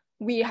then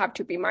we have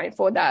to be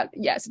mindful that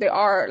yes, there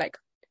are like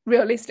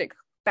realistic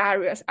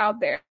barriers out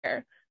there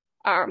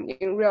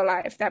in real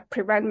life that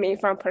prevent me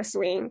from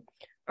pursuing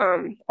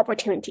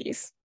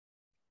opportunities.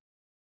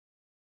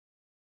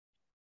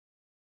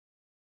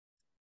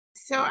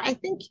 So I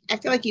feel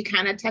like you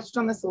kind of touched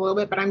on this a little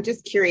bit, but I'm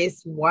just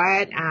curious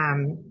what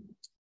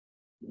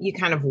you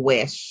kind of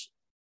wish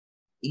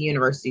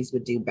universities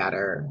would do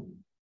better,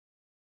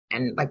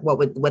 and like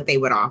what they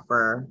would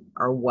offer,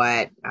 or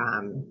what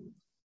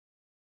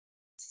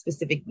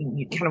specific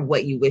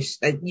what you wish.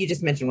 You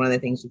just mentioned one of the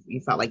things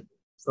you felt like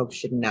folks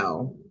should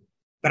know,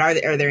 but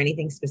are there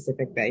anything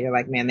specific that you're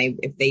like, man,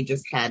 if they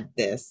just had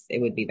this,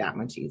 it would be that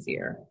much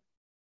easier?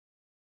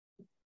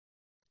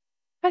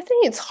 I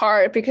think it's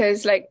hard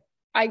because like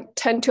I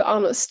tend to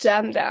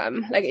understand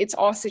them. Like it's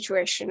all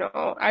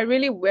situational. I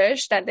really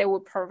wish that they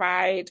would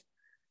provide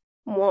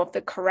more of the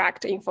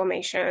correct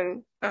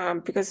information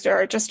because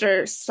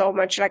there's so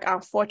much like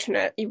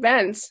unfortunate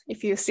events.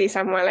 If you see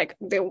someone like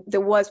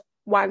there was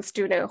one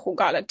student who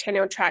got a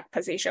tenure track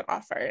position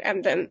offer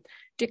and then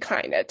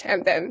declined it,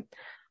 and then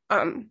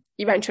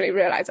eventually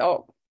realized,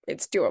 oh,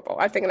 it's doable.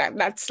 I think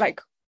that's like,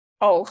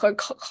 oh, her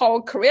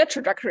whole career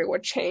trajectory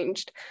was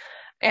changed,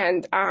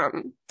 and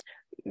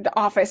the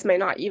office may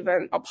not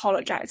even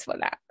apologize for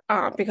that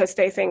because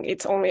they think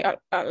it's only a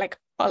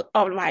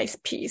advice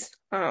piece.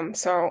 And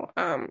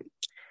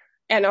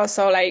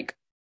also like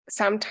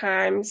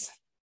sometimes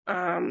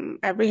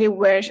I really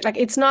wish, like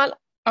it's not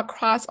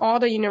across all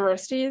the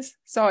universities.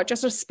 So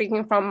just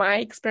speaking from my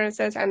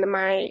experiences and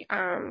my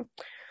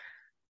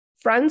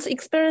friends'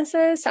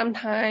 experiences,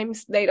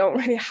 sometimes they don't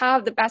really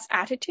have the best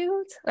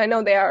attitudes. I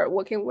know they are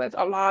working with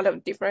a lot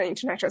of different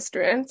international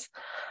students.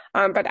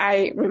 But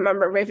I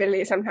remember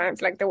vividly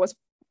sometimes like there was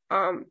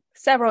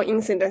several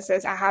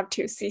incidences I have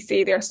to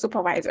CC their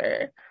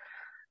supervisor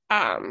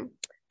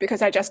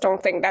because I just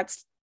don't think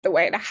that's the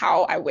way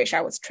how I wish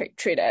I was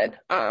treated.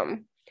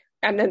 And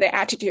then the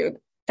attitude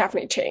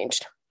definitely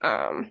changed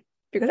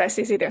because I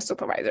CC their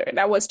supervisor.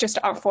 That was just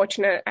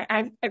unfortunate.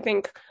 I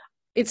think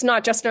it's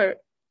not just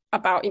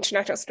about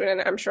international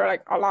students. I'm sure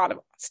like a lot of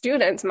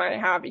students might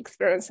have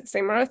experienced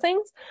similar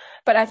things,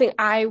 but I think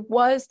I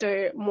was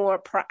the more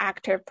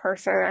proactive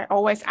person. I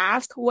always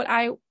asked what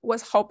I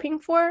was hoping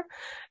for,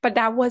 but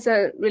that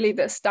wasn't really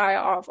the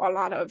style of a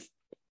lot of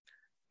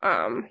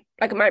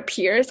like my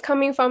peers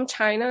coming from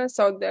China.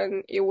 So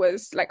then it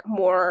was like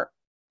more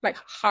like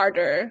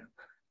harder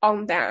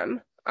on them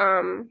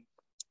and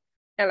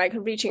like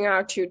reaching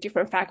out to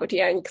different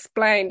faculty and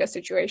explain the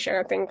situation.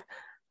 I think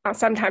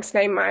sometimes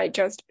they might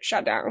just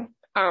shut down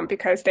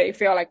because they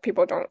feel like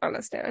people don't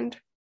understand.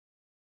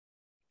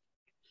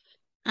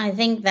 I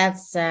think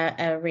that's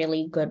a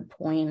really good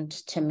point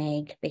to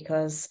make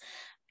because,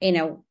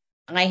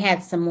 I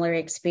had similar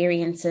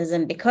experiences,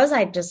 and because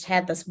I just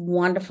had this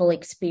wonderful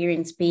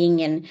experience being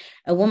in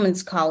a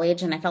women's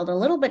college, and I felt a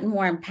little bit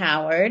more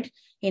empowered,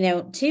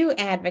 to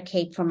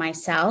advocate for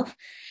myself.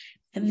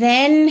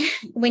 Then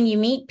when you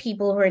meet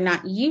people who are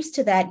not used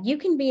to that, you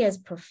can be as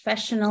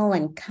professional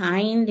and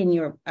kind in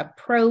your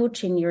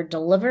approach and your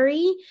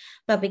delivery,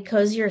 but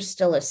because you're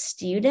still a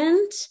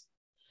student,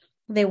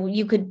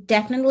 you could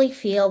definitely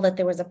feel that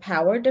there was a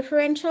power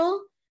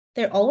differential.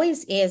 There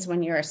always is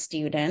when you're a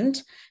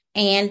student.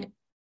 And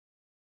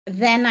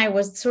then I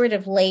was sort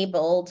of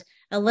labeled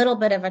a little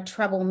bit of a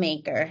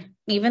troublemaker,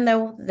 even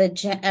though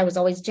I was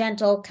always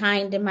gentle,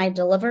 kind in my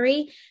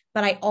delivery,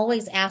 but I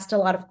always asked a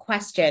lot of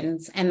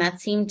questions, and that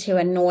seemed to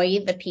annoy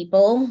the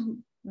people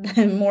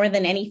more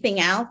than anything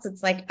else.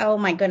 It's like, oh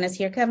my goodness,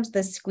 here comes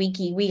the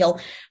squeaky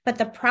wheel. But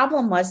the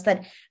problem was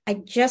that I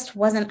just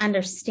wasn't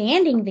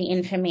understanding the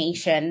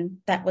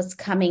information that was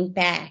coming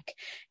back.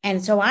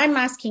 And so I'm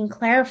asking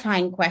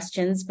clarifying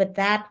questions, but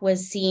that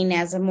was seen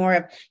as a more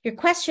of, you're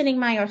questioning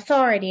my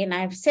authority and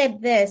I've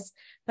said this,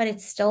 but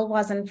it still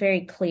wasn't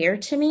very clear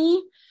to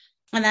me.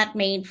 And that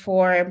made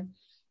for,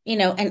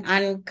 an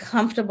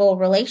uncomfortable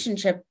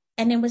relationship.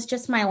 And it was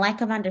just my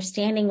lack of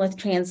understanding with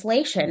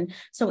translation.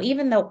 So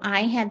even though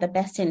I had the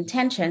best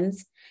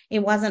intentions, it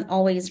wasn't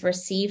always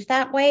received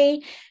that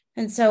way.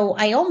 And so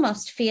I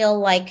almost feel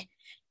like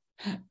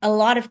a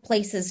lot of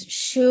places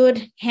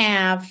should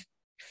have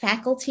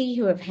faculty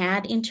who have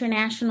had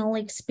international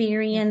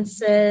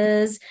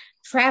experiences,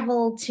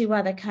 traveled to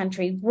other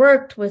countries,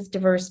 worked with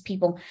diverse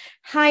people,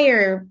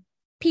 hire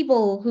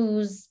people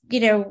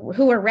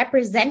who are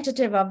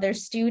representative of their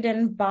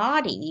student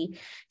body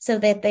so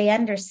that they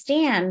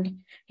understand.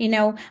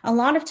 A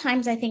lot of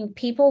times I think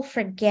people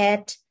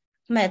forget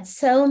that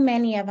so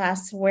many of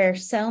us wear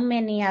so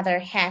many other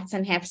hats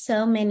and have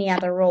so many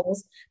other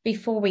roles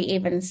before we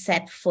even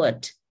set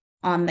foot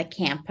on the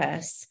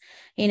campus.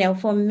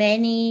 For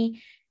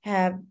many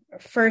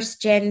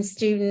first gen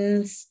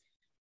students,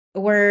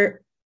 we're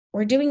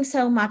doing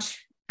so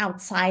much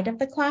outside of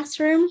the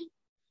classroom.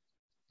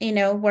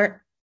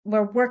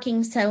 We're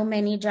working so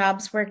many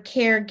jobs. We're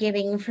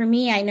caregiving. For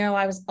me, I know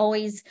I was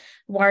always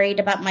worried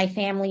about my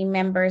family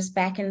members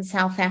back in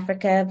South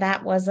Africa.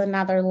 That was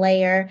another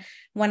layer.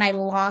 When I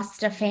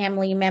lost a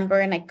family member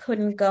and I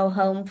couldn't go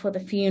home for the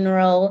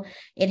funeral,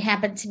 it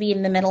happened to be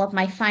in the middle of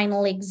my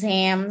final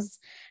exams.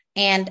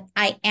 And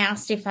I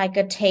asked if I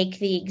could take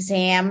the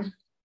exam,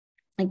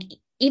 like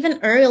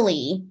even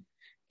early,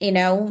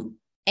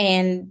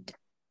 and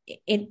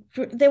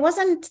there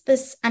wasn't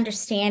this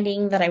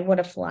understanding that I would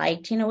have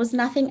liked. It was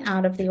nothing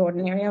out of the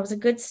ordinary. I was a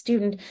good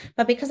student,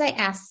 but because I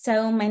asked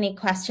so many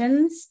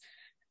questions,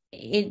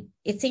 it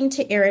seemed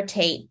to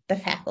irritate the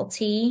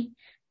faculty,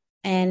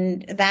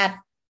 and that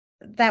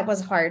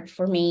was hard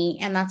for me.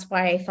 And that's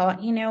why I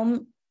thought,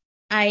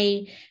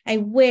 I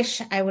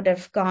wish I would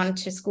have gone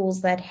to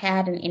schools that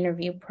had an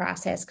interview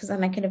process, because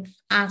then I could have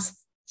asked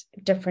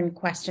different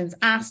questions,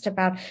 asked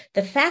about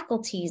the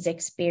faculty's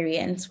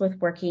experience with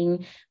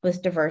working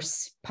with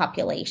diverse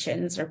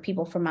populations or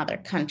people from other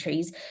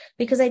countries,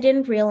 because I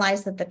didn't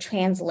realize that the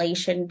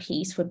translation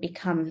piece would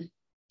become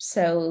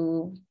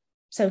so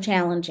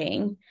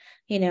challenging.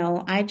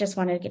 I just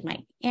wanted to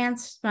get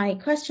my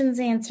questions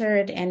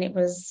answered, and it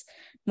was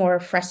more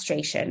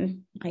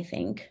frustration, I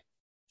think.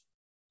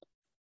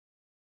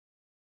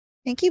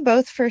 Thank you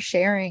both for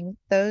sharing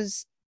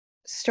those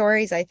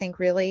stories. I think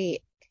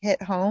really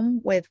hit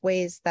home with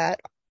ways that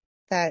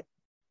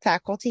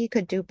faculty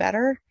could do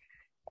better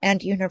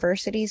and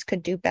universities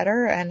could do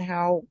better, and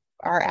how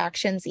our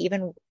actions,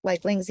 even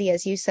like Lingzi,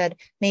 as you said,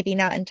 maybe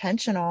not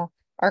intentional,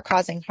 are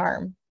causing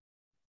harm,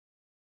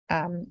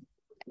 and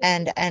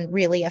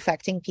really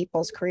affecting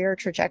people's career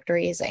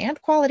trajectories and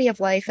quality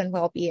of life and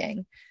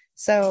well-being.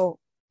 So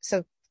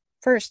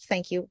first,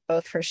 thank you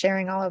both for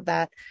sharing all of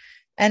that.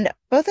 And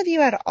both of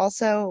you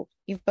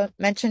you've both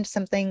mentioned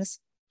some things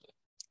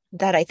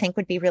that I think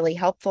would be really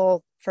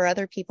helpful for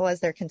other people as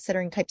they're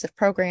considering types of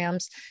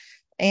programs,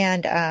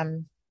 and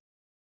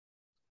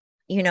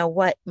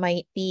what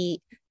might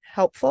be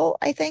helpful,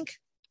 I think.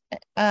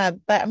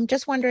 But I'm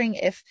just wondering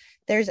if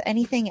there's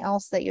anything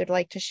else that you'd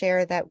like to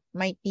share that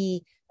might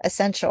be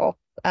essential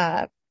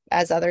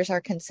as others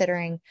are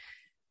considering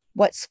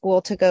what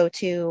school to go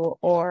to,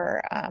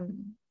 or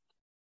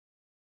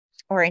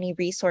any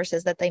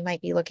resources that they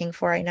might be looking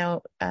for. I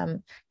know,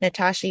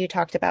 Natasha, you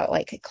talked about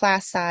like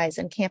class size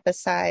and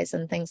campus size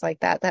and things like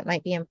that. That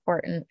might be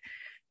important.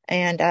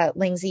 And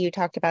Lingzi, you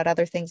talked about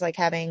other things like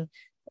having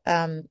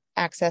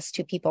access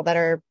to people that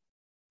are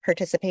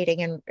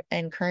participating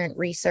in current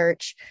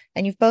research.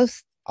 And you've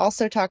both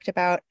also talked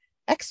about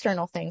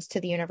external things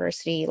to the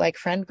university, like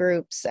friend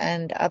groups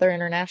and other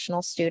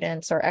international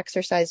students or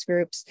exercise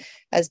groups,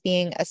 as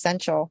being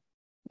essential.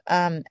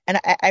 And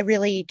I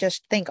really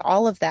just think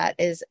all of that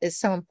is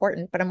so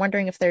important, but I'm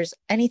wondering if there's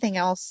anything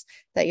else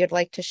that you'd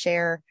like to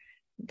share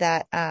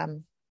that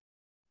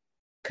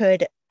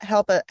could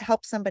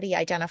help somebody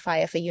identify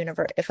if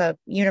a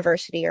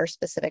university or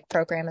specific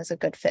program is a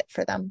good fit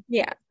for them.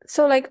 Yeah.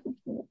 So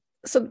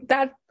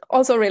that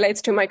also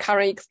relates to my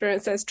current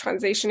experiences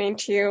transitioning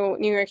to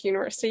New York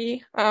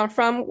University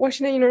from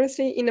Washington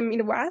University in the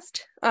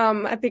Midwest,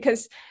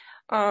 because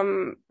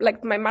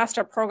my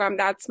master program,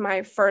 that's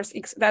my first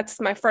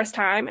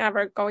time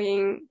ever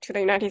going to the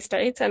United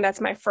States, and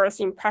that's my first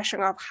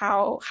impression of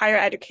how higher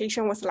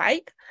education was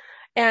like.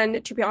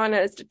 And to be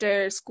honest,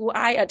 the school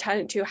I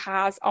attended to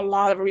has a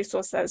lot of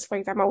resources. For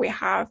example, we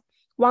have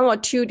 1 or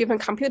 2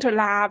 different computer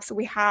labs.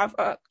 We have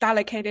a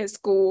dedicated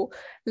school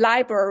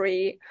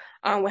library.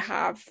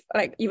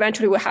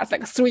 Eventually we have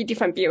 3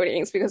 different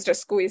buildings because the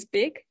school is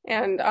big,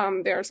 and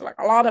there's a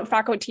lot of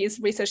faculties,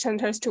 research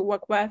centers to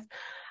work with.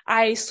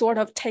 I sort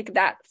of take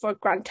that for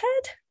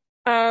granted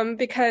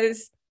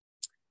because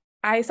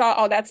I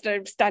thought, that's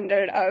the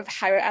standard of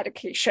higher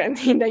education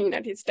in the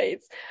United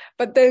States.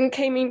 But then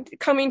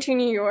coming to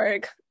New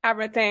York,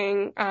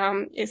 everything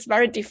is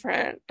very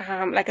different.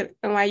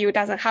 NYU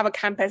doesn't have a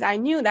campus. I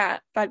knew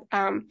that, but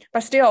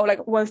still,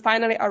 when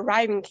finally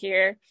arriving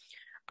here,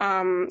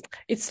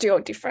 it's still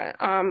different.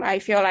 I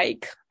feel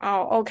like,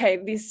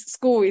 this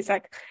school is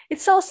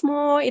it's so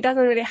small. It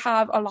doesn't really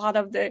have a lot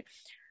of the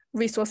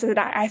resources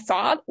that I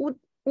thought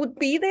would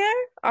be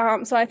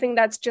there. So I think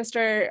that's just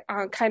a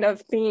kind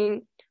of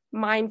being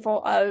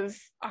mindful of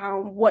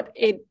what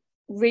it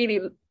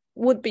really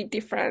would be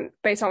different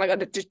based on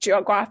the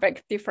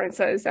geographic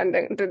differences and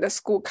the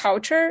school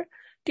culture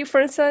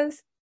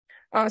differences.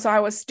 So I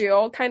was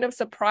still kind of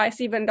surprised,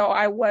 even though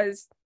I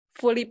was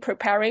fully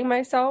preparing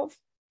myself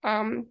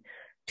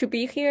to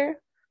be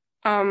here.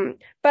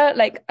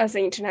 But as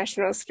an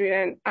international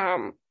student,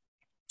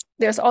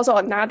 there's also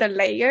another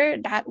layer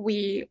that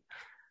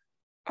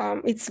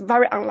it's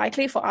very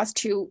unlikely for us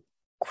to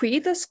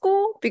quit the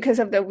school because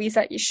of the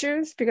visa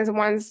issues. Because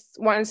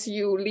once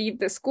you leave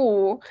the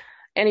school,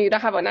 and you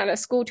don't have another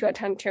school to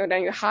attend to,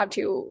 then you have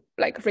to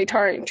like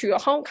return to your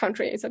home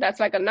country. So that's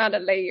like another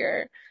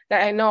layer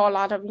that I know a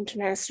lot of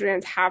international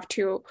students have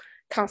to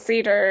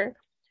consider,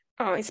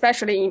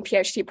 especially in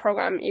PhD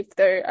program. If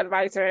the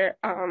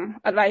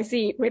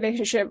advisee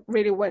relationship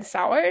really went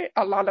sour,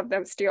 a lot of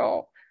them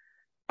still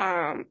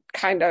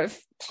kind of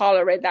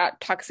tolerate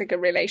that toxic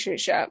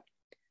relationship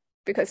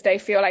because they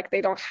feel like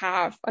they don't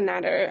have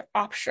another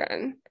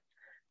option.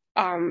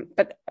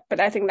 But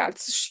I think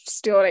that's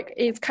still like,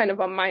 it's kind of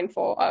a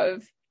mindful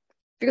of,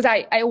 because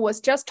I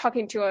was just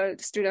talking to a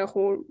student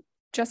who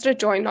just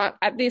joined not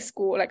at this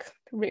school, like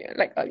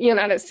in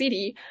another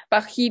city,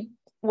 but he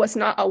was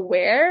not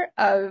aware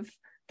of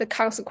the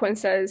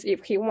consequences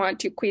if he want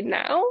to quit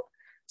now.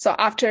 So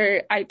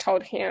after I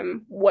told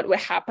him what would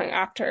happen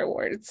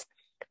afterwards,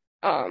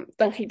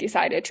 then he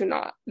decided to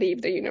not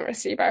leave the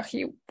university, but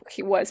he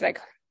was like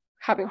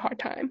having a hard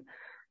time.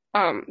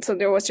 So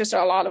there was just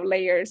a lot of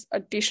layers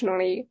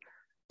additionally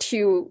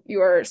to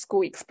your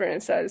school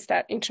experiences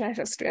that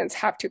international students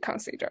have to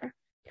consider.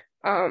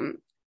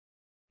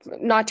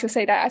 Not to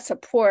say that I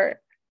support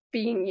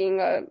being in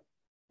a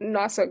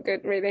not so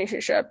good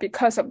relationship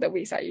because of the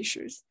visa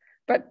issues,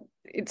 but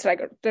it's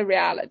like the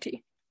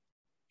reality.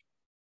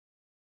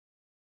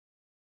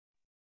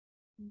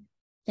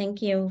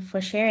 Thank you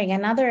for sharing.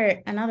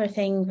 Another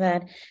thing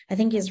that I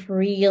think is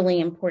really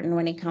important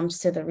when it comes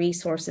to the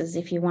resources,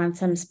 if you want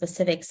some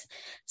specifics,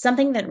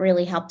 something that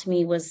really helped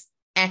me was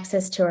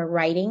access to a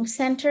writing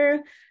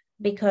center,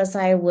 because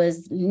I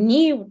was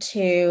new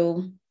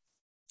to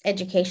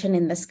education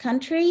in this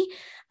country.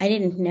 I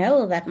didn't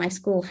know that my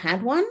school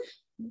had one.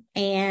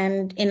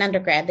 And in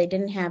undergrad, they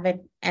didn't have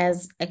it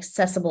as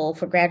accessible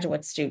for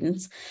graduate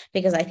students,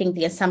 because I think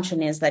the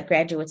assumption is that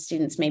graduate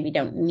students maybe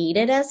don't need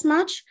it as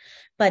much.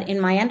 But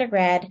in my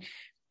undergrad,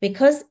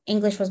 because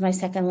English was my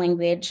second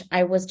language,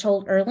 I was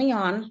told early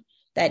on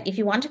that if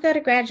you want to go to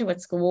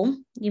graduate school,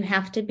 you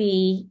have to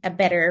be a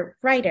better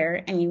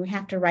writer and you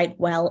have to write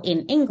well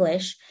in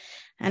English.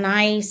 And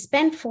I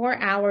spent 4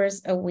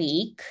 hours a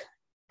week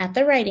at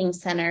the writing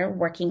center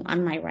working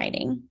on my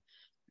writing.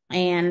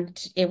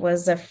 And it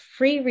was a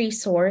free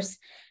resource.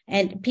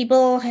 And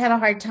people have a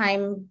hard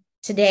time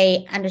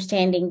today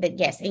understanding that,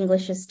 yes,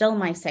 English is still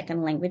my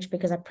second language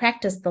because I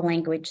practiced the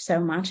language so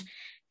much.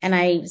 And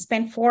I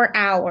spent 4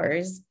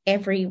 hours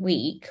every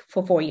week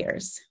for 4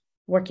 years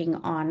working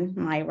on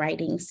my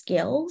writing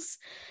skills.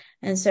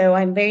 And so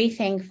I'm very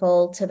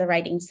thankful to the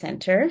Writing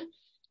Center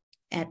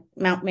at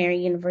Mount Mary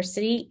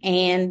University.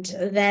 And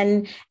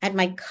then at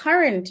my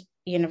current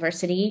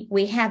university,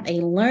 we have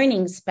a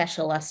learning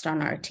specialist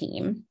on our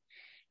team.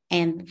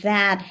 And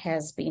that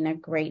has been a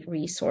great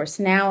resource.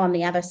 Now, on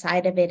the other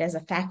side of it, as a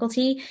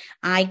faculty,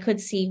 I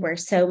could see where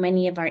so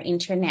many of our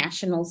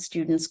international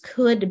students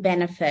could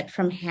benefit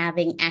from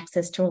having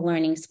access to a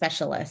learning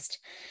specialist.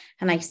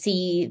 And I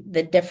see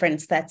the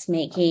difference that's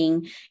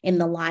making in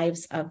the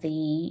lives of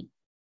the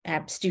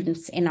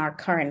students in our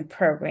current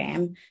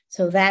program.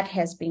 So that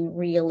has been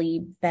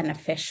really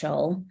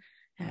beneficial.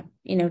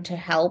 To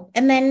help.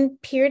 And then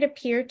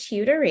peer-to-peer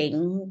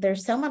tutoring.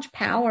 There's so much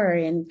power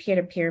in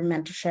peer-to-peer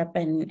mentorship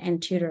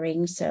and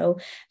tutoring. So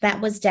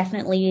that was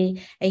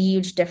definitely a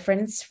huge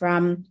difference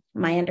from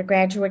my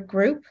undergraduate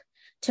group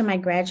to my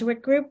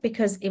graduate group,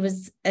 because it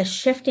was a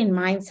shift in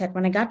mindset.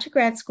 When I got to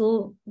grad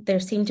school, there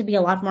seemed to be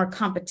a lot more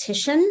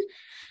competition.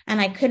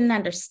 And I couldn't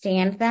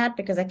understand that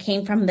because I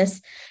came from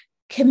this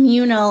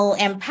communal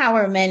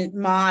empowerment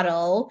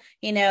model.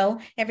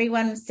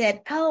 Everyone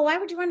said, oh, why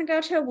would you want to go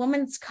to a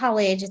women's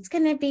college? It's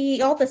going to be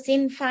all this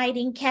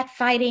infighting, cat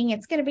fighting.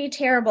 It's going to be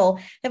terrible.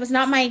 That was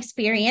not my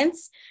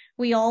experience.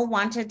 We all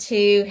wanted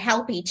to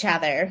help each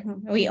other.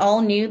 We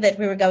all knew that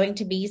we were going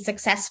to be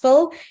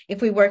successful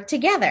if we worked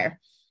together.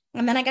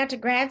 And then I got to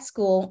grad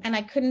school and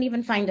I couldn't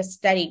even find a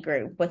study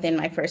group within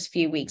my first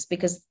few weeks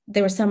because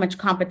there was so much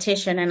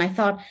competition. And I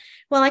thought,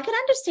 well, I could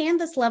understand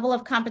this level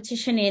of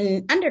competition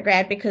in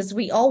undergrad because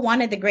we all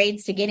wanted the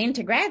grades to get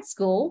into grad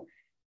school.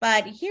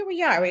 But here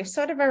we are, we've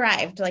sort of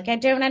arrived. Like, I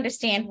don't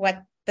understand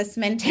what this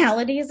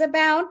mentality is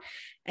about.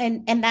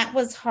 And that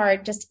was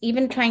hard. Just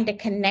even trying to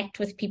connect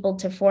with people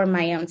to form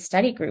my own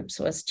study groups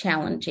was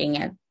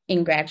challenging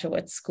in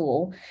graduate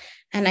school.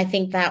 And I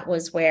think that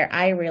was where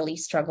I really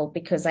struggled,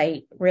 because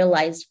I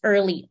realized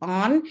early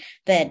on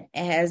that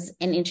as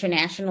an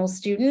international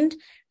student,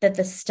 that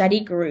the study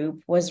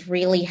group was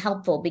really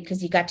helpful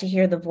because you got to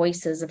hear the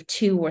voices of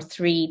 2 or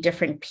 3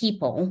 different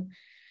people,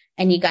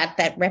 and you got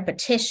that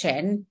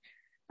repetition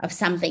of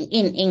something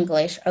in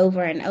English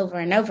over and over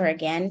and over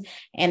again.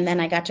 And then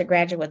I got to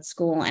graduate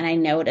school and I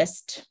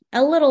noticed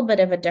a little bit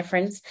of a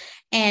difference.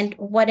 And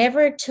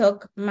whatever it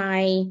took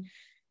my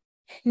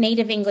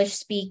native English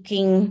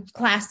speaking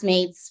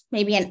classmates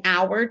maybe an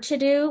hour to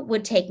do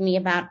would take me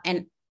about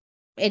in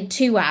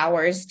 2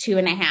 hours,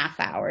 2.5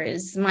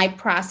 hours. My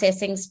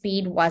processing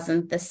speed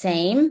wasn't the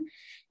same.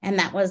 And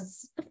that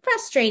was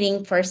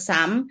frustrating for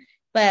some,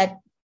 but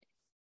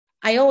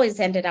I always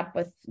ended up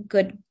with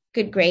good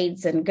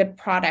grades and good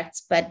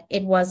products, but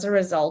it was a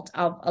result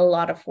of a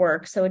lot of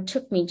work. So it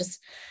took me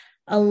just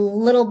a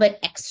little bit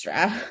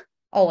extra.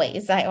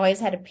 Always. I always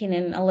had to put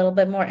in a little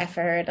bit more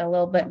effort, a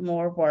little bit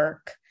more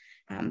work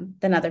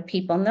than other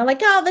people. And they're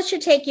like, oh, this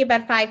should take you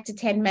about 5 to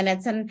 10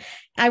 minutes. And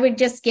I would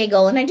just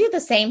giggle. And I do the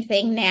same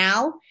thing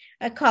now.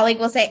 A colleague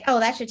will say,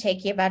 oh, that should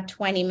take you about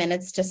 20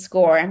 minutes to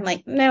score. I'm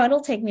like, no, it'll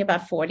take me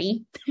about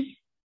 40.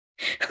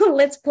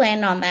 Let's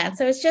plan on that.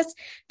 So it's just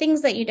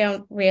things that you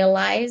don't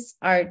realize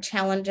are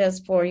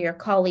challenges for your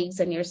colleagues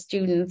and your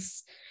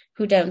students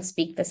who don't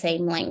speak the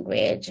same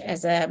language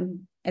as a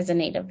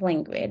native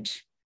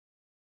language.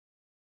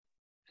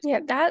 Yeah,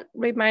 that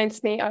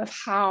reminds me of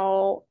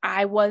how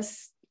I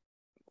was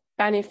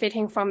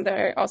benefiting from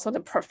also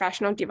the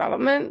professional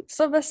development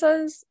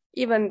services,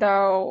 even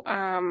though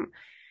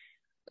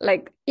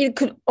like it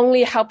could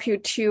only help you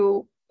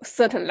to a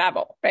certain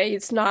level, right?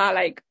 It's not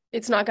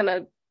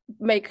gonna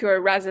make your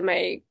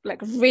resume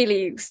like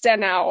really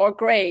stand out or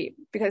great,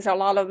 because a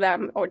lot of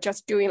them are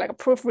just doing like a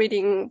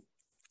proofreading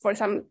for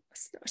some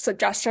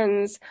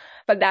suggestions,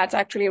 but that's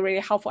actually really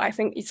helpful, I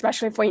think,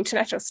 especially for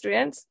international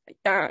students.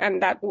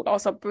 And that would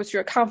also boost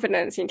your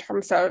confidence in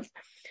terms of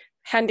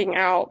handing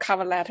out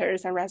cover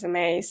letters and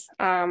resumes,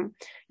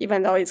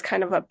 even though it's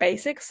kind of a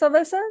basic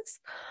services.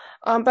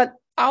 But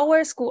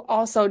our school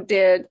also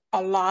did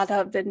a lot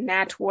of the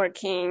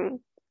networking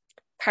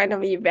kind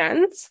of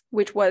events,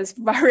 which was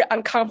very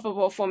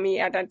uncomfortable for me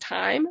at that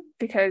time,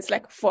 because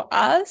like for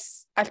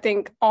us, I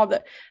think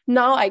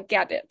now I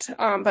get it.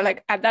 But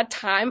like at that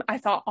time, I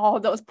thought all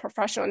those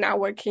professional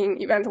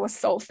networking events was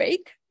so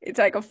fake. It's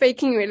like a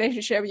faking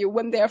relationship. You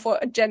went there for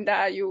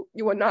agenda. You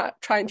were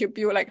not trying to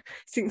build like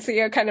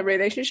sincere kind of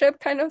relationship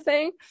kind of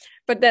thing.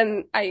 But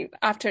then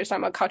after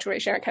some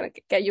acculturation, I kind of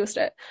get used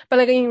to it. But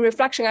like in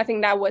reflection, I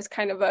think that was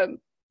kind of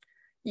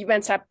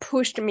events that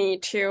pushed me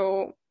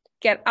to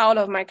get out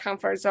of my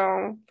comfort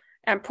zone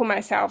and put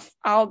myself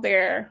out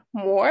there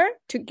more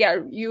to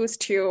get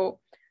used to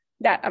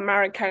that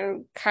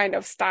American kind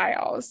of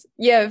styles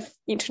if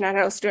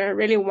international students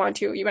really want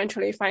to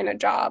eventually find a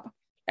job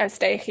and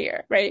stay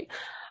here, right?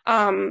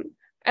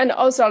 And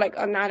also like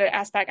another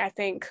aspect, I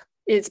think,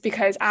 is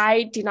because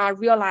I did not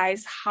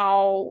realize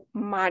how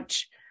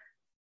much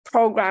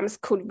programs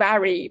could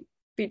vary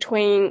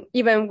between,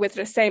 even with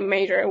the same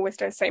major, with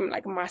the same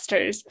like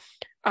master's,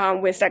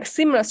 with like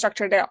similar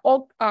structure. They're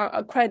all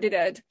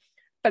accredited,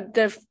 but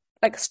the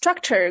like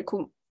structure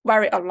could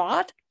vary a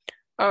lot.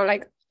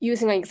 Like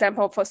using an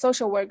example for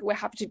social work, we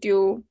have to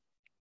do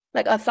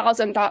like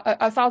 1,000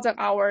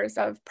 hours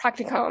of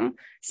practicum.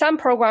 Some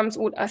programs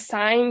would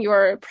assign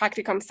your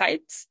practicum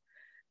sites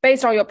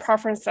based on your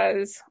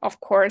preferences, of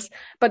course.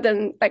 But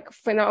then like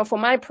for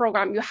my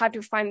program, you have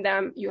to find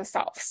them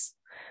yourselves.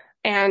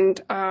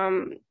 And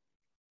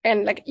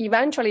like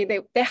eventually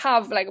they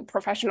have like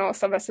professional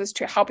services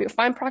to help you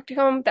find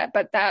practicum,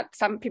 but that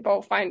some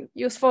people find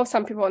useful,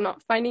 some people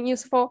not finding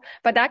useful.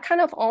 But that kind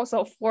of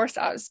also force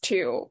us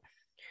to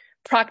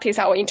practice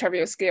our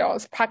interview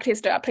skills,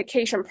 practice the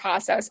application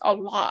process a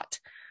lot,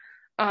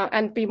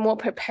 and be more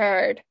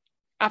prepared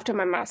after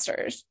my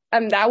master's.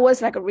 And that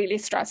was like really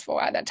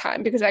stressful at that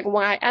time, because like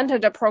when I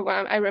entered the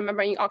program, I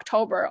remember in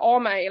October, all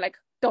my like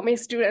domain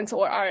students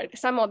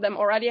some of them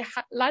already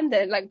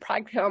landed like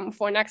practicum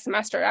for next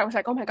semester. I was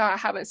like, oh my God, I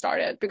haven't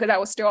started, because I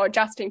was still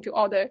adjusting to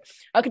all the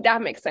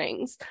academic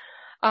things.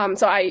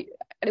 So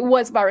it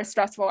was very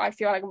stressful. I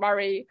feel like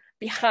very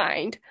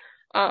behind,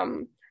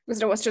 because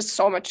there was just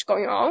so much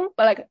going on.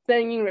 But like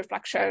then in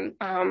reflection,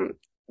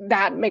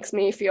 that makes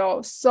me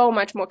feel so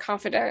much more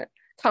confident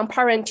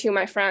comparing to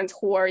my friends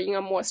who are in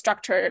a more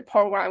structured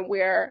program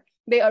where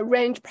they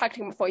arrange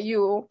practicum for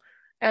you.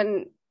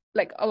 And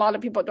like a lot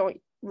of people don't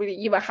really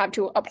even have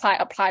to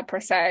apply per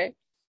se.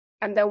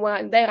 And then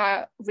when they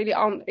are really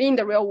in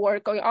the real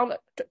world, going on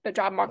the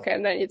job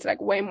market, then it's like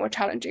way more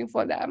challenging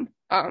for them.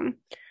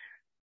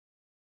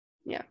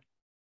 Yeah.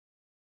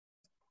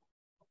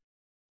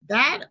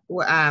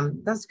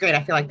 That's great.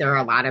 I feel like there are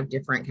a lot of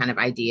different kind of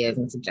ideas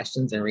and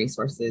suggestions and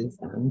resources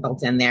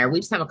built in there. We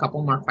just have a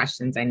couple more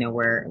questions. I know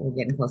we're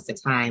getting close to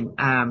time.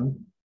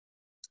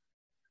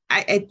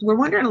 We're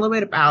wondering a little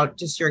bit about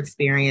just your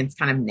experience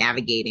kind of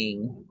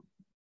navigating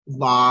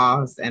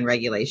laws and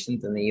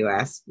regulations in the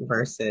U.S.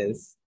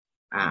 versus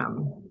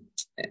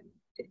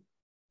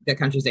the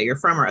countries that you're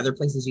from or other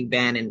places you've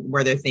been, and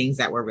were there things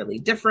that were really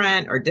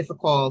different or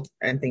difficult,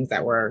 and things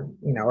that were,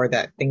 or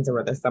that things that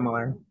were the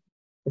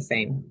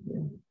same,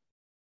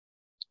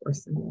 or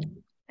similar?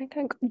 I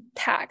think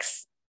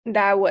tax,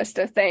 that was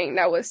the thing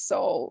that was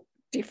so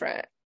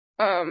different.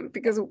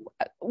 Because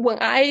when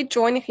I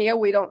joined here,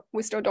 we didn't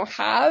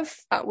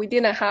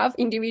have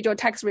individual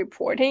tax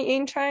reporting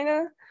in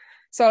China.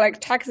 So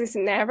like tax is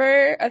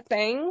never a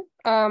thing.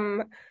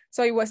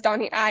 So it was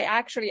done.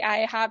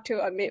 I have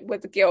to admit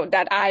with guilt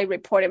that I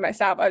reported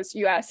myself as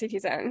U.S.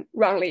 citizen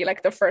wrongly,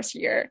 like the first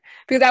year,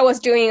 because I was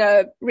doing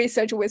a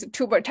research with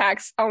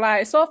TurboTax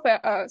online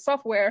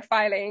software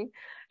filing,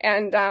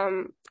 and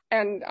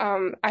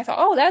I thought,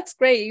 oh, that's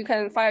great, you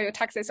can file your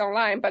taxes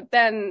online. But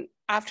then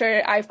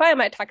after I filed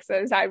my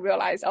taxes, I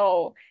realized,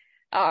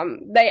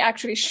 they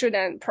actually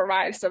shouldn't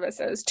provide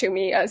services to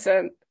me as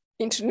a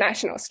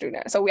international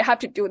students. So we have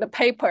to do the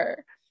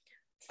paper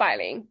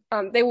filing.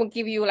 They will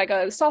give you like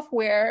a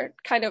software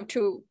kind of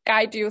to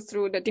guide you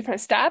through the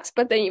different steps,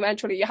 but then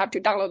eventually you have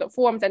to download the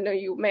forms and then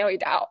you mail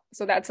it out.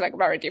 So that's like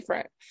very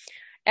different.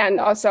 And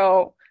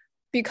also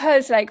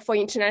because like for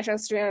international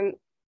students,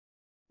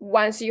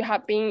 once you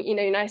have been in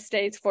the United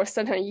States for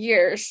certain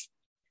years,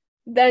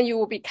 then you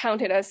will be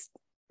counted as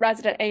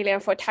resident alien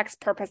for tax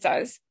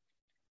purposes.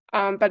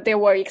 But there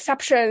were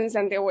exceptions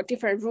and there were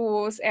different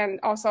rules. And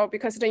also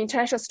because the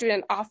International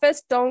Student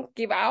Office don't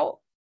give out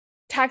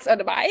tax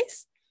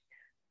advice.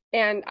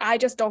 And I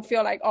just don't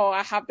feel like, oh,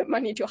 I have the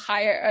money to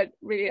hire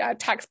a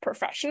tax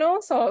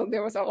professional. So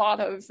there was a lot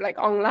of like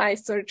online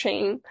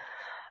searching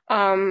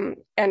and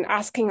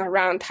asking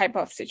around type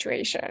of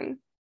situation.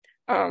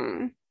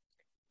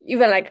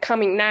 Even like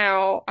coming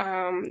now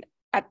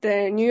at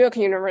the New York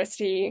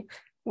University,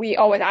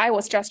 I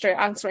was just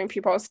answering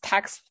people's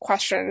tax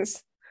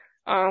questions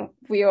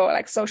via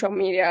like social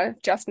media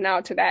just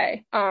now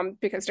today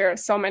because there are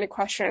so many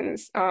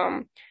questions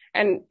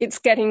and it's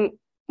getting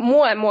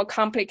more and more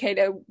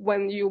complicated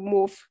when you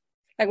move,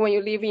 like when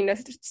you live in the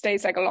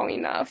States like long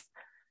enough.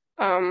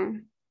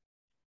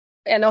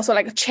 And also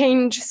like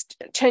change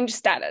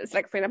status.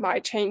 Like for example, I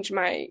changed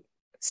my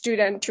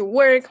student to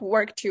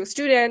work to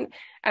student,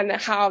 and then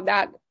how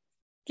that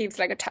gives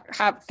like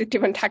have the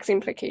different tax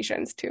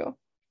implications too.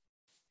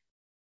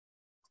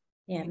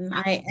 Yeah,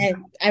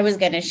 I was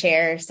going to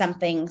share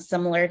something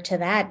similar to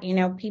that. You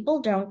know,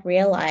 people don't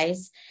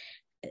realize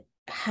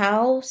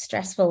how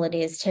stressful it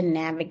is to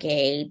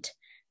navigate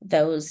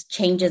those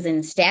changes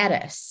in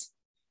status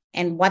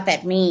and what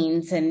that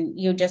means. And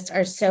you just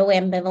are so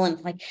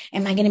ambivalent, like,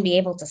 am I going to be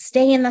able to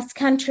stay in this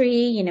country?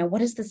 You know, what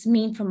does this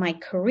mean for my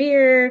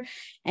career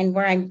and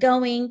where I'm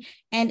going?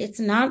 And it's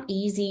not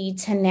easy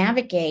to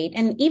navigate.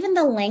 And even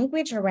the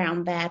language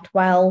around that,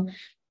 while,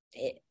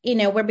 you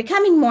know, we're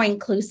becoming more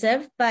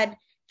inclusive, but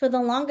for the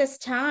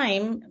longest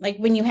time, like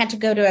when you had to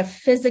go to a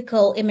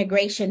physical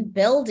immigration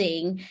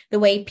building, the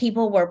way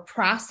people were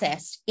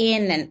processed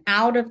in and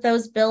out of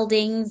those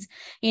buildings,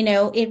 you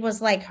know, it was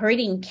like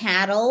herding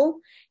cattle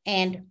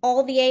and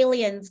all the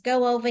aliens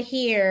go over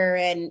here.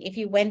 And if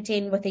you went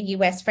in with a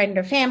U.S. friend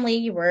or family,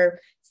 you were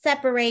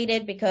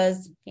separated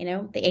because, you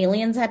know, the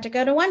aliens had to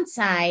go to one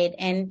side,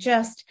 and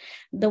just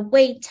the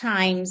wait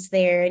times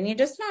there, and you're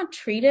just not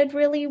treated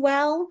really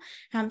well.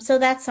 So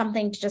that's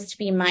something to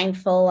be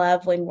mindful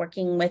of when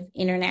working with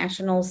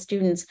international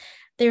students.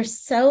 There's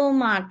so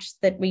much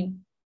that we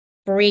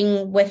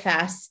bring with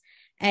us,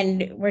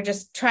 and we're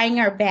just trying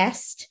our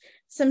best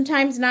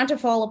sometimes not to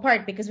fall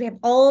apart because we have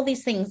all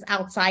these things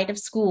outside of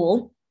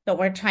school that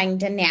we're trying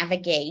to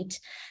navigate.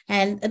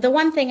 And the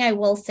one thing I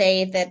will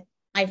say that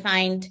I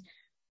find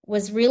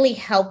was really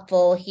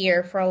helpful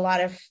here for a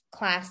lot of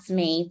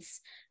classmates,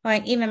 or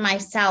even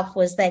myself,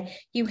 was that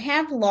you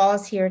have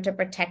laws here to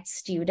protect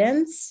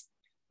students,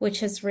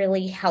 which is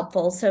really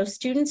helpful. So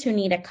students who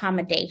need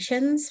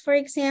accommodations, for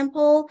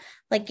example,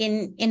 like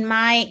in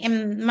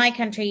my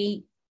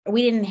country,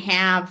 we didn't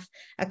have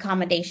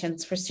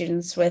accommodations for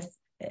students with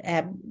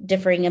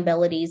differing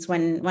abilities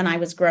when I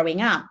was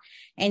growing up.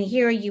 And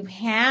here you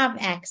have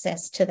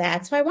access to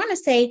that. So I want to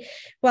say,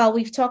 well,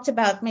 we've talked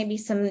about maybe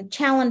some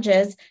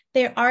challenges.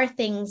 There are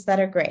things that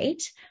are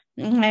great.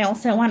 I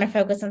also want to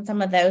focus on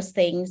some of those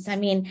things. I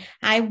mean,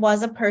 I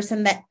was a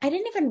person that I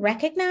didn't even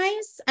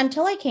recognize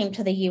until I came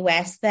to the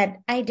US that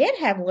I did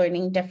have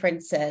learning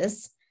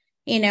differences.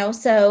 You know,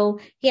 so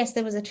yes,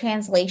 there was a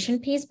translation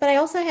piece, but I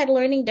also had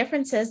learning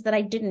differences that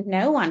I didn't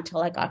know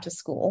until I got to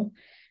school.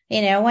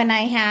 You know, when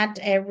I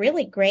had a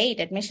really great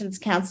admissions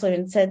counselor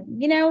and said,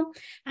 you know,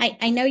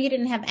 I know you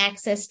didn't have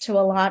access to a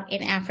lot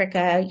in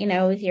Africa. You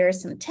know, here are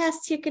some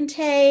tests you can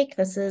take.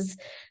 This is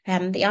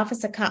the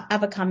Office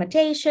of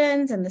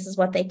Accommodations, and this is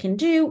what they can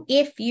do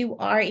if you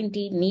are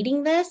indeed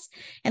needing this.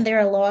 And there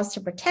are laws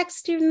to protect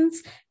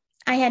students.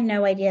 I had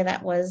no idea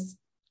that was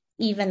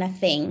even a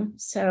thing.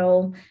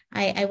 So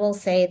I will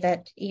say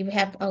that you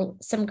have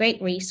some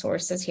great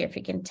resources here if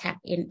you can tap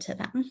into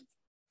them.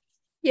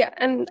 Yeah,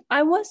 and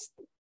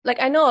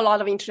I know a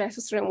lot of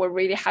international students were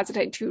really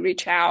hesitant to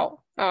reach out,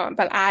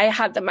 but I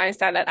had the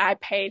mindset that I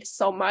paid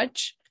so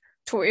much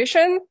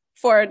tuition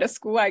for the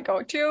school I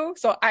go to,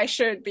 so I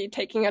should be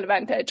taking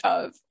advantage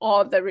of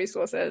all the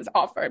resources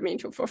offered me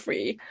for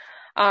free.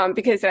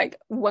 Because like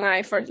when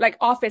I first, like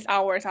office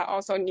hours are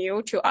also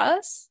new to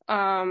us.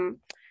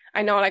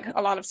 I know like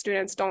a lot of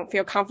students don't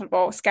feel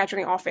comfortable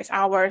scheduling office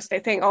hours. They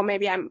think, oh,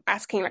 maybe I'm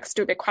asking like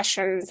stupid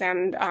questions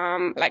and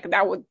like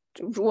that would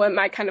ruin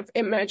my kind of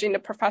image in the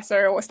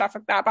professor or stuff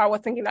like that. But I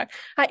was thinking that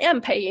I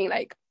am paying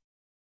like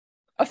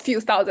a few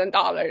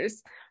 $1,000s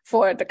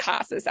for the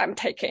classes I'm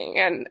taking.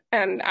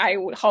 And I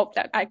would hope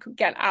that I could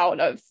get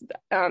out of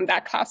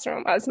that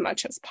classroom as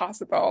much as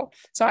possible.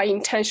 So I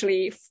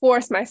intentionally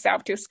force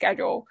myself to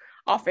schedule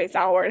office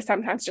hours,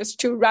 sometimes just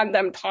to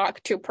random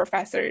talk to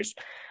professors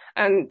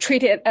and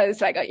treat it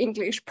as like an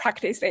English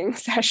practicing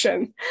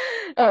session.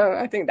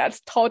 I think that's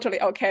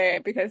totally okay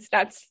because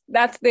that's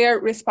their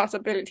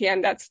responsibility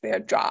and that's their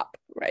job,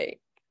 right?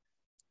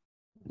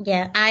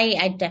 Yeah,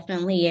 I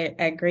definitely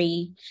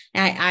agree.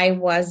 I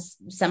was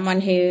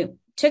someone who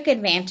took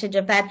advantage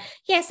of that.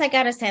 Yes, I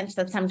got a sense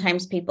that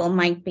sometimes people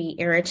might be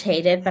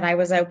irritated, but I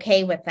was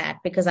okay with that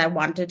because I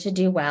wanted to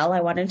do well. I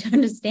wanted to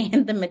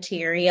understand the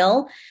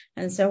material.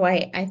 And so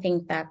I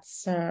think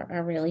that's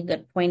a really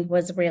good point,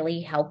 was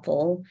really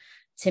helpful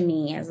to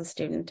me as a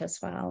student as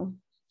well.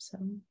 So.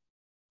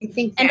 I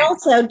think And that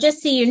also,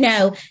 just so you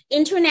know,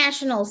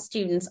 international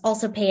students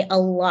also pay a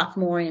lot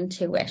more in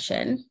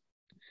tuition,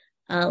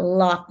 a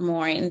lot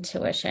more in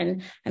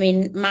tuition. I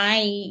mean,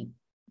 my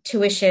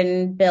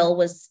tuition bill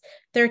was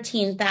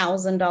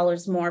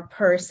 $13,000 more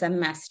per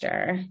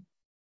semester.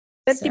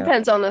 That So,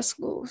 depends on the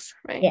schools,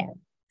 right? yeah.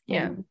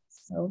 Yeah.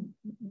 So,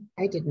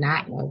 I did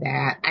not know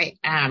that.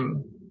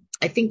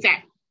 I think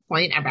that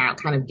point about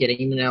kind of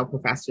getting to know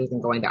professors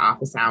and going to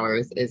office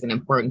hours is an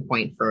important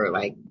point for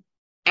like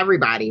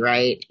everybody,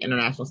 right?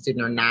 International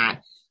student or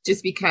not,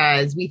 just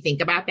because we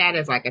think about that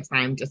as like a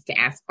time just to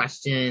ask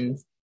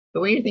questions.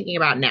 But when you're thinking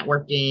about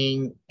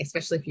networking,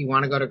 especially if you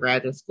want to go to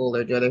graduate school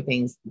or do other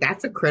things,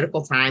 that's a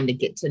critical time to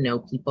get to know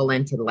people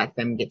and to let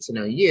them get to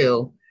know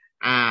you.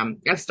 I've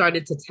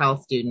started to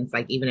tell students,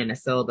 like even in a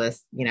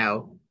syllabus,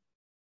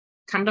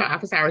 come to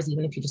office hours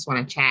even if you just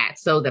want to chat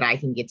so that I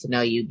can get to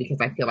know you, because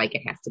I feel like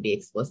it has to be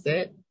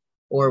explicit.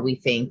 Or we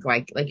think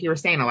like you were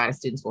saying, a lot of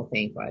students will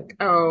think like,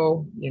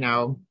 oh,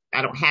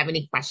 I don't have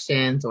any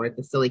questions, or it's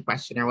a silly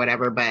question or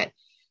whatever. But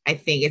I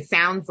think it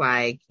sounds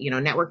like,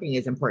 networking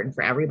is important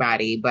for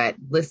everybody, but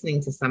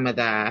listening to some of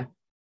the,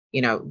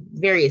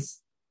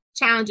 various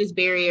challenges,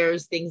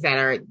 barriers, things that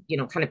are,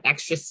 kind of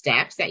extra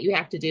steps that you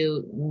have to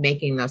do,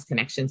 making those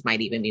connections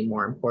might even be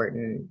more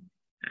important.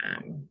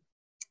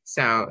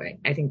 So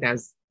I think that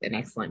was an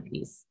excellent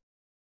piece.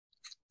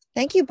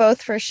 Thank you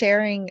both for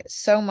sharing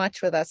so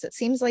much with us. It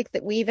seems like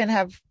that we even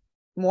have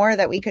more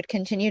that we could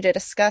continue to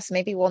discuss.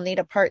 Maybe we'll need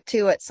a part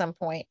 2 at some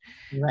point.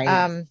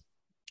 Right.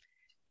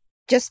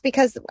 Just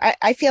because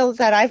I feel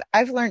that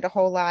I've learned a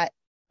whole lot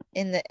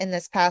in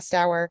this past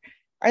hour.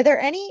 Are there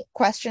any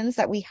questions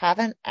that we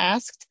haven't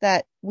asked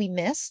that we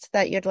missed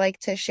that you'd like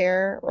to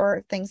share,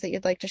 or things that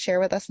you'd like to share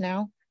with us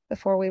now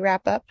before we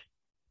wrap up?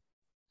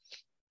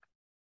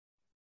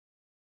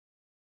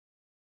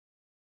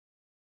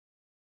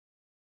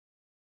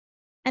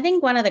 I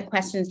think one of the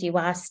questions you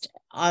asked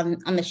on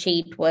the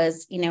sheet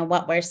was,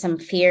 what were some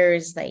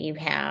fears that you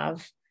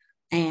have?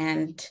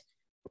 And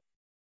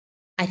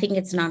I think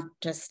it's not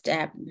just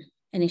an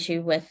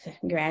issue with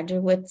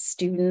graduate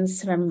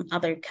students from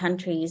other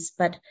countries,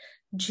 but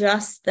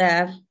just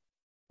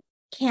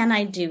can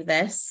I do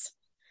this?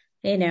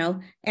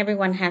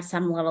 Everyone has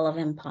some level of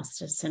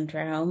imposter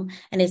syndrome.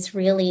 And it's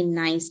really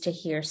nice to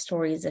hear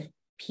stories of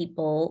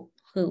people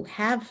who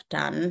have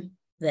done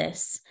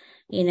this.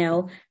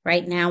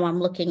 Right now I'm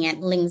looking at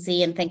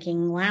Lingzi and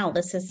thinking, wow,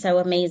 this is so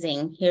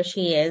amazing. Here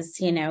she is,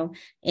 in a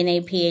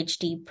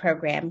PhD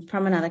program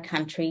from another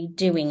country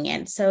doing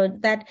it. So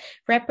that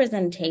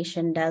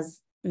representation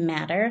does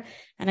matter.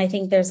 And I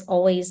think there's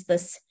always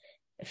this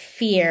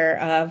fear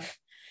of,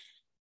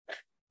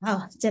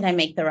 oh, did I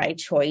make the right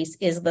choice?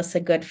 Is this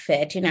a good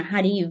fit?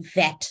 How do you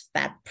vet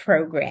that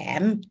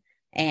program?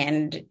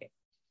 And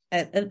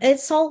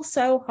it's all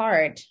so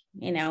hard,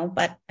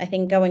 but I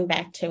think going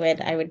back to it,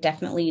 I would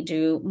definitely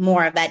do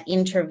more of that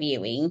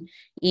interviewing,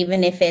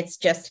 even if it's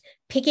just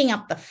picking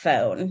up the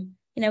phone,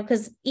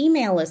 because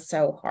email is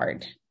so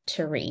hard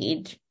to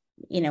read,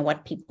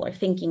 what people are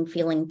thinking,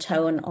 feeling,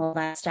 tone, all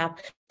that stuff.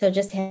 So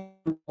just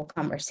having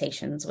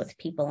conversations with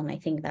people. And I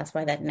think that's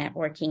why that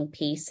networking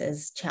piece,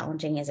 as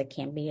challenging as it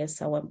can be, is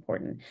so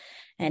important.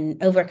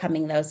 And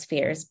overcoming those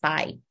fears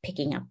by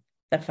picking up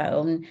the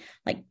phone.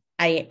 Like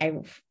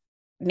I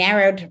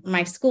narrowed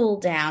my school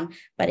down,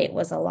 but it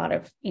was a lot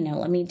of,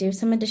 let me do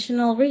some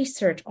additional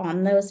research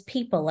on those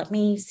people. Let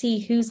me see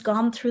who's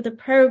gone through the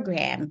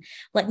program.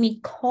 Let me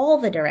call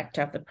the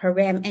director of the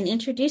program and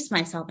introduce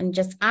myself and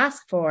just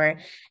ask for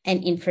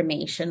an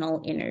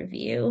informational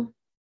interview.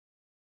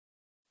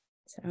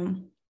 So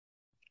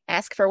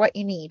ask for what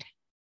you need.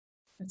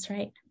 That's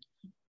right.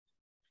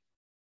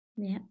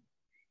 Yeah.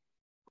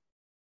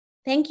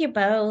 Thank you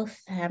both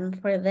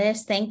for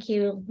this. Thank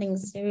you,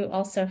 Lingzi,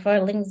 also for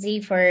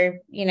Lingzi for,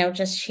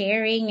 just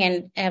sharing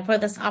and for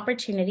this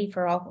opportunity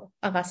for all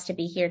of us to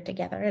be here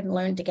together and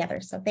learn together.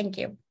 So thank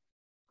you.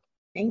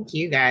 Thank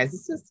you, guys.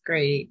 This was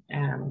great.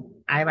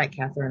 I, like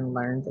Catherine,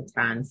 learned a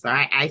ton. So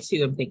I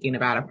too am thinking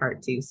about a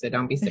part 2. So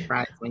don't be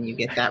surprised when you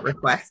get that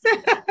request.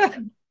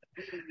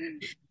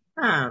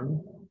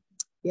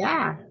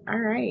 Yeah. All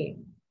right.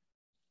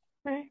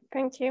 All right.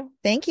 Thank you.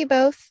 Thank you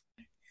both.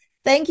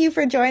 Thank you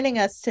for joining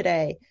us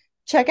today.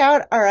 Check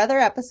out our other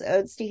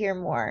episodes to hear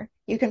more.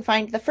 You can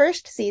find the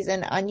first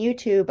season on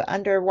YouTube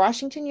under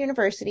Washington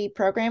University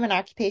Program and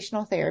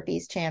Occupational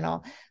Therapies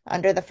channel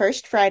under the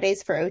First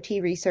Fridays for OT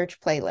Research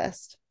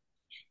playlist.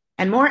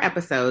 And more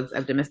episodes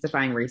of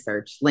Demystifying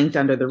Research linked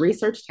under the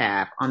Research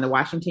tab on the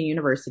Washington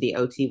University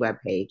OT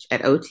webpage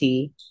at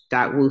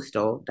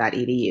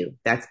ot.wustl.edu.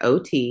 That's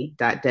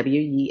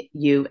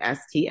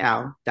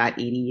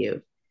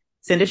ot.wustl.edu.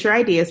 Send us your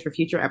ideas for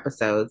future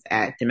episodes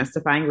at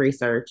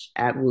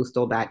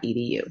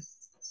demystifyingresearch@woostel.edu.